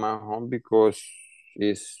like my home because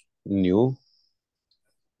it's new.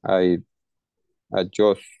 I I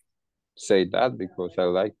just say that because I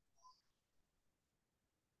like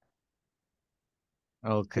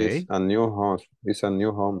Okay. it's a new house. It's a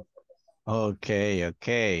new home. Okay,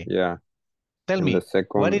 okay. Yeah. Tell And the me,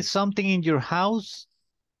 what second, is something in your house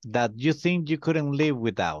that you think you couldn't live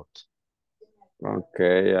without?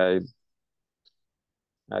 okay,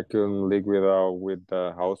 I couldn't live without with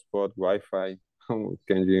the hotspot Wi-Fi.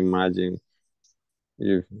 Can you imagine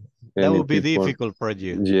if That any would be people? difficult for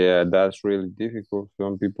you. Yeah, that's really difficult.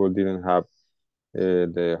 Some people didn't have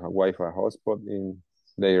the Wi-Fi hotspot in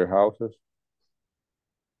their houses.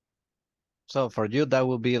 So for you, that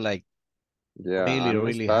would be like Yeah, really,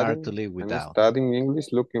 really hard to live I'm without. studying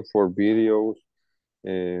English, looking for videos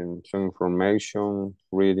and some information,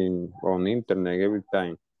 reading on internet every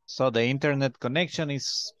time. So the internet connection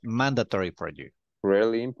is mandatory for you.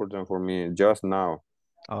 Really important for me just now.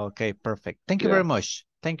 Okay, perfect. Thank you Yeah, very much.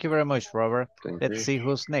 Thank you very much, Robert. thank Let's you. see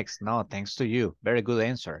who's next. No, thanks to you. Very good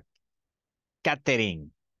answer.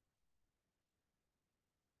 Catherine,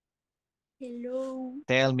 Hello.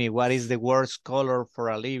 tell me what is the worst color for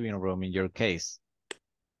a living room in your case?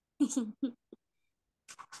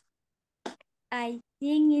 I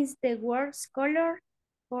think is the worst color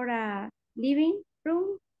for a living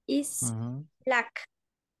room is black.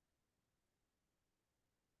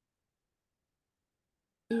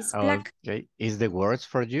 Is black. Okay, is the worst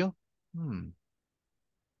for you?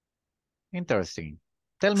 Interesting.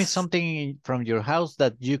 Tell me something from your house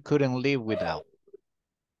that you couldn't live without.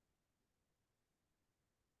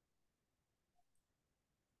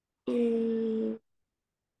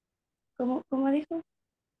 ¿Cómo dijo?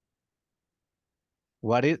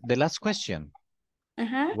 What is the last question?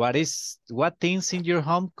 Ajá. What things in your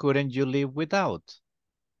home couldn't you live without?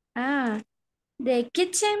 The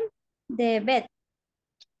kitchen, the bed.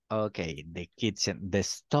 Okay, the kitchen, the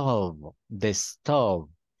stove, the stove.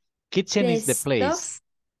 Kitchen The is the place. stove.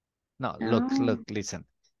 No, Oh. look, listen.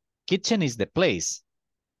 Kitchen is the place.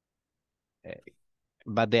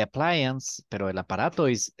 But the appliance, pero el aparato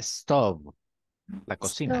is stove, la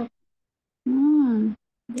cocina. Stove.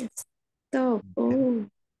 The stove. Oh.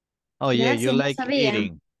 Oh, yeah, you Gracias, no like sabía.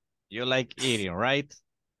 eating. You like eating, right?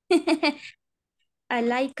 I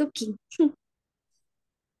like cooking.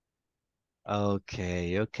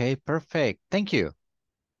 Okay, perfect. Thank you.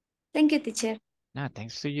 Thank you, teacher. No,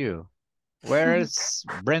 thanks to you. Where's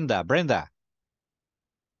Brenda? Brenda.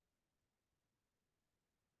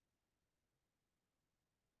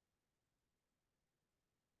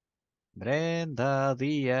 Brenda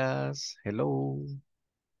Diaz. Hello.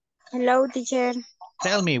 Hello, teacher.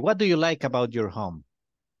 Tell me, what do you like about your home?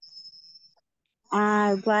 What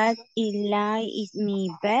I like is my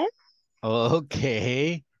bed.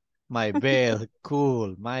 Okay. My bed.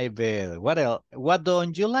 Cool. My bed. What else? What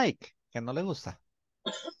don't you like? Que no le gusta.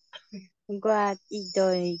 What I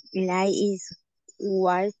don't like is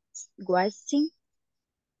washing.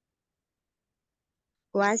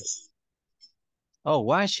 Wash. Oh,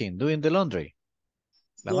 washing, doing the laundry.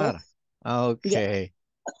 Yes. Lavar. Yeah. Okay.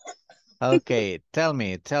 Okay. Tell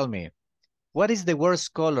me. What is the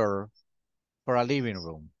worst color for a living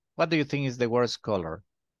room? What do you think is the worst color?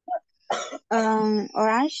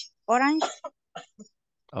 Orange. Orange.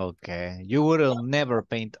 Okay. You will never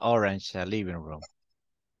paint orange a living room.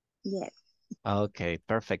 Yes. Okay,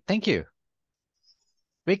 perfect. Thank you.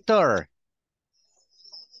 Victor.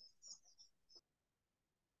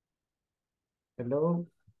 Hello.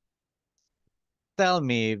 Tell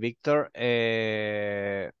me, Victor,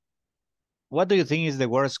 what do you think is the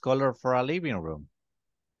worst color for a living room?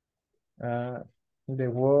 The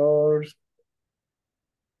worst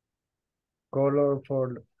color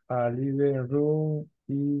for a living room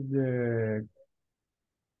is the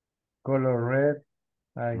color red,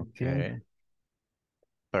 I think. Okay,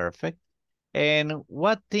 perfect. And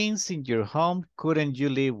what things in your home couldn't you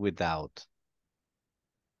live without?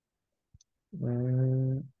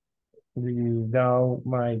 Without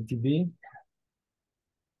my TV.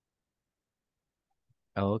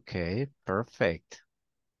 Okay, perfect.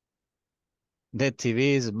 The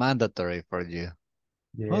TV is mandatory for you.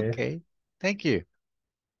 Yes. Okay, thank you.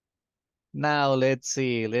 Now let's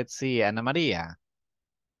see, Ana Maria.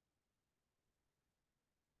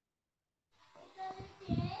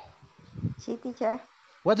 Sí, teacher.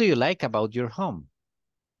 What do you like about your home?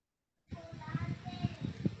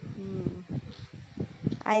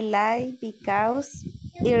 I like because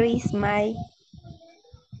it is my.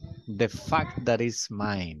 The fact that it's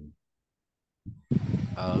mine.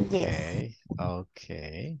 Yes.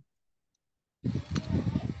 Okay.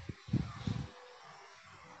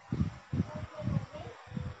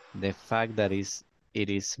 The fact that it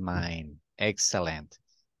is mine. Excellent.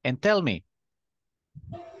 And tell me,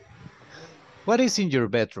 what is in your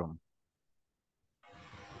bedroom?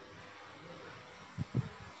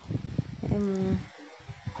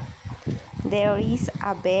 There is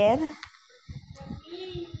a bed,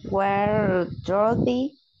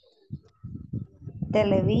 wardrobe,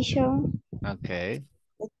 television, Okay.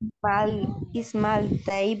 small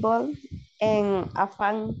table, and a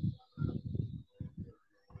fan.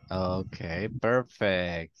 Okay,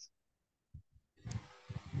 perfect.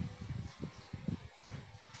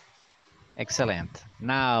 Excellent.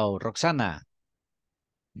 Now, Roxana.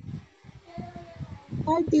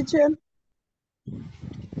 Hi, teacher.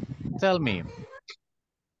 Tell me,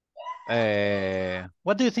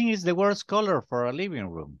 what do you think is the worst color for a living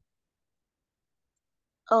room?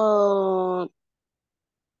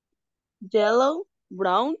 Yellow,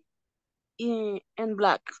 brown, and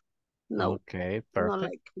black. No, Okay, not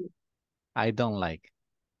perfect. like. I don't like.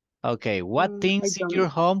 Okay, what I things in don't. your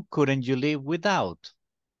home couldn't you live without?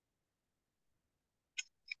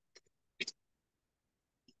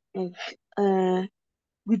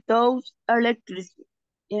 Without electricity.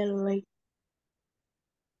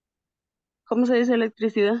 ¿Cómo se dice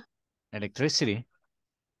electricidad? Electricity.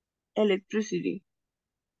 Electricity.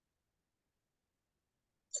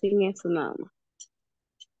 Sin eso nada más.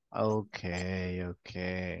 Okay.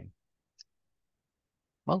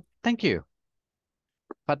 Well, thank you.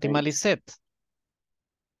 Fatima Thanks. Lisette.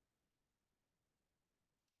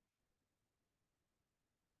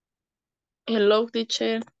 Hello,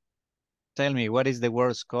 teacher. Tell me, what is the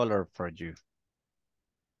worst color for you?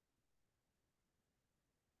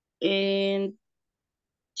 and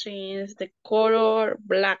change the color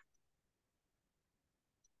black.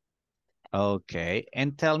 Okay,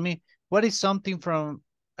 and tell me, what is something from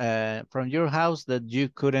your house that you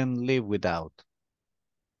couldn't live without?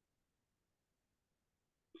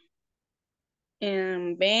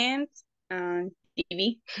 And bed and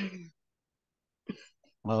TV.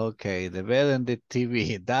 Okay, the bed and the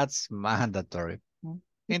TV, that's mandatory.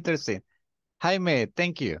 Interesting. Jaime,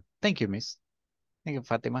 thank you. Thank you, miss. Thank you,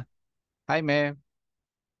 Fatima. Jaime,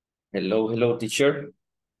 Hello, hello, teacher.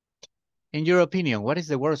 in your opinion, what is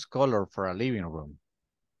the worst color for a living room?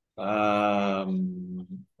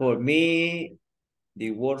 For me,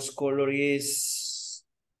 the worst color is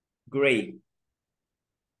gray.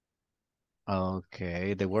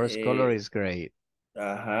 Okay, the worst color is gray.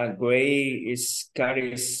 Gray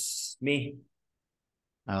scares me.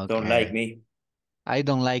 Okay. Don't like me. I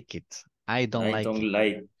don't like it. I don't like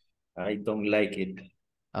it. I don't like it.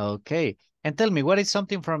 Okay. And tell me, what is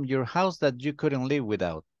something from your house that you couldn't live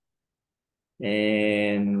without?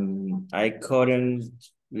 And I couldn't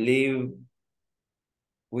live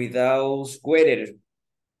without water.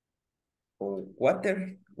 Or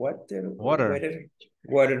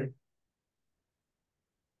water.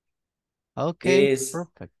 Okay,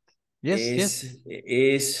 perfect. Yes.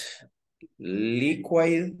 Es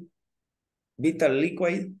liquid, vital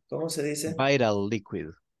liquid, ¿cómo se dice? Vital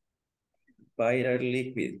liquid. Vital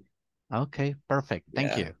liquid. Okay, perfect.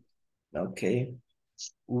 Thank you. Okay.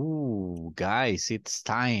 Ooh, guys, it's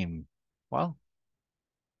time. Well,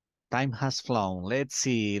 time has flown. Let's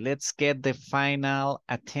see. Let's get the final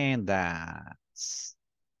attendance.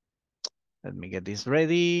 Let me get this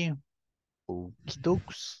ready.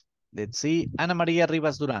 Okey-dokes. Let's see. Ana María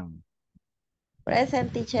Rivas Durán.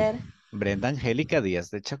 Present, teacher. Brenda Angélica Díaz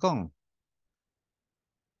de Chacón.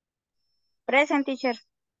 Present, teacher.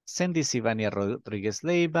 Cindy Sivania Rodríguez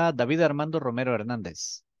Leiva. David Armando Romero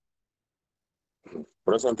Hernández.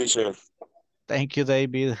 Present, teacher. Thank you,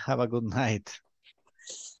 David. Have a good night.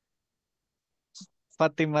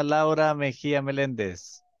 Fátima Laura Mejía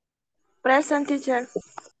Meléndez. Present, teacher.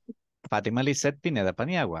 Fátima Lisette Pineda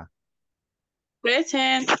Paniagua.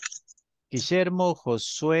 Present. Guillermo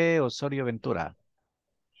Josué Osorio Ventura.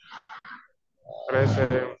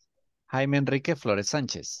 Present. Jaime Enrique Flores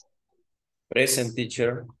Sánchez. Present,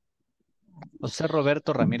 teacher. José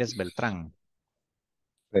Roberto Ramírez Beltrán.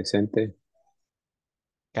 Presente.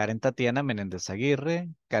 Karen Tatiana Menéndez Aguirre.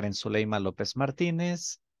 Karen Zuleima López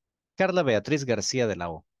Martínez. Carla Beatriz García de la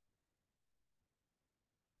O.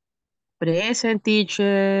 Present,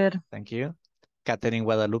 teacher. Thank you. Catherine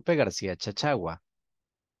Guadalupe García Chachagua.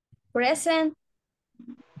 Present.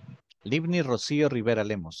 Livni Rocío Rivera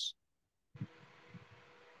Lemos.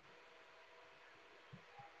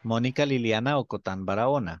 Mónica Liliana Ocotán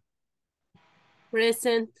Barahona.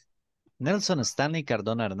 Present. Nelson Stanley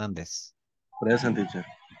Cardona Hernández. Present, teacher.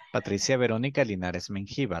 Patricia Verónica Linares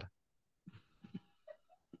Mengíbar.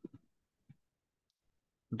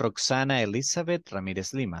 Roxana Elizabeth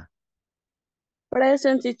Ramírez Lima.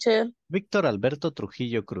 Present, teacher. Víctor Alberto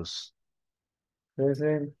Trujillo Cruz.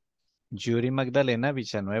 Present. Yuri Magdalena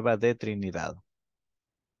Villanueva de Trinidad.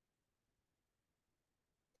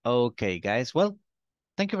 Okay, guys. Well,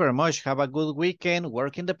 thank you very much. Have a good weekend.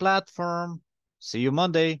 Work in the platform. See you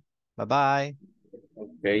Monday. Bye-bye.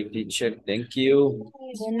 Okay, teacher. Thank you.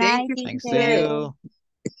 Good night, Thanks to teacher. you.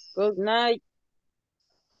 Good night.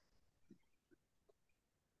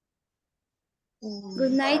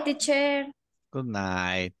 Good night, teacher. Good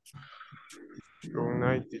night. Good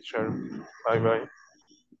night, teacher. Bye-bye.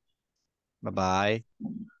 Bye-bye.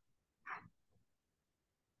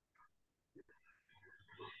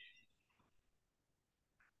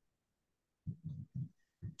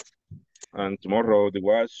 And tomorrow, the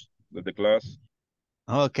watch, the class.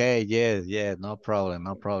 Okay, yes, no problem,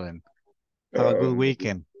 no problem. Have a good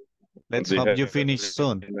weekend. Let's hope you finish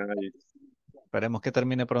soon. Esperemos que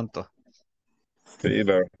termine pronto. Sí,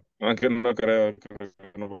 aunque no creo que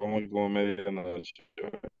nos vamos como medianoche.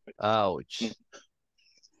 Ouch.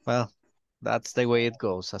 Well, that's the way it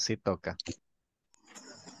goes. Así toca.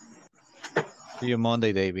 See you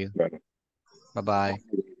Monday, David. Bueno. Bye-bye.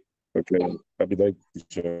 Okay. Happy day,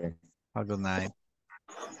 teacher. Have a good night.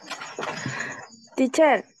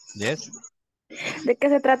 Teacher, Yes? ¿de qué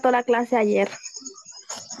se trató la clase ayer?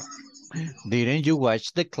 Didn't you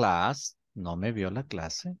watch the class? ¿No me vio la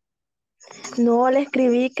clase? No, le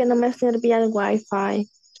escribí que no me servía el Wi-Fi.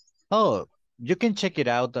 Oh, you can check it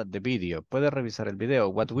out at the video. Puede revisar el video.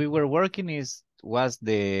 What we were working was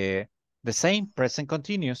the same present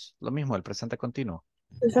continuous. Lo mismo, el presente continuo.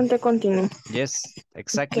 Presente continuo. Yes,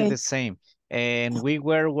 exactly Okay. the same. And we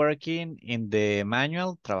were working in the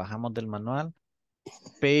manual, trabajamos del manual,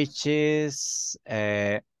 pages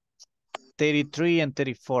 33 and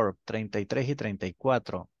 34, 33 y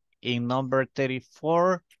 34. In number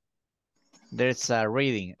 34, there's a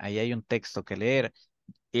reading. Ahí hay un texto que leer.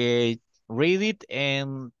 Read it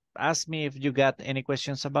and ask me if you got any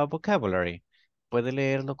questions about vocabulary. Puede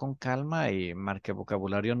leerlo con calma y marque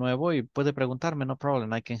vocabulario nuevo y puede preguntarme, no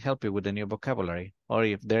problem, I can help you with the new vocabulary. Or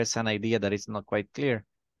if there's an idea that is not quite clear.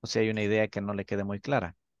 O si hay una idea que no le quede muy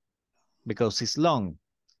clara. Because it's long.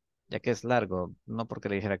 Ya que es largo, no porque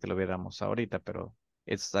le dijera que lo viéramos ahorita, pero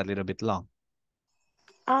it's a little bit long.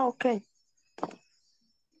 Ah, ok.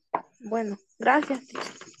 Bueno, gracias.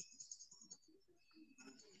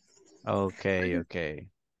 Okay, okay.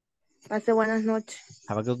 Pase buenas noches.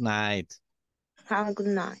 Have a good night. Have a good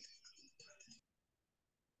night.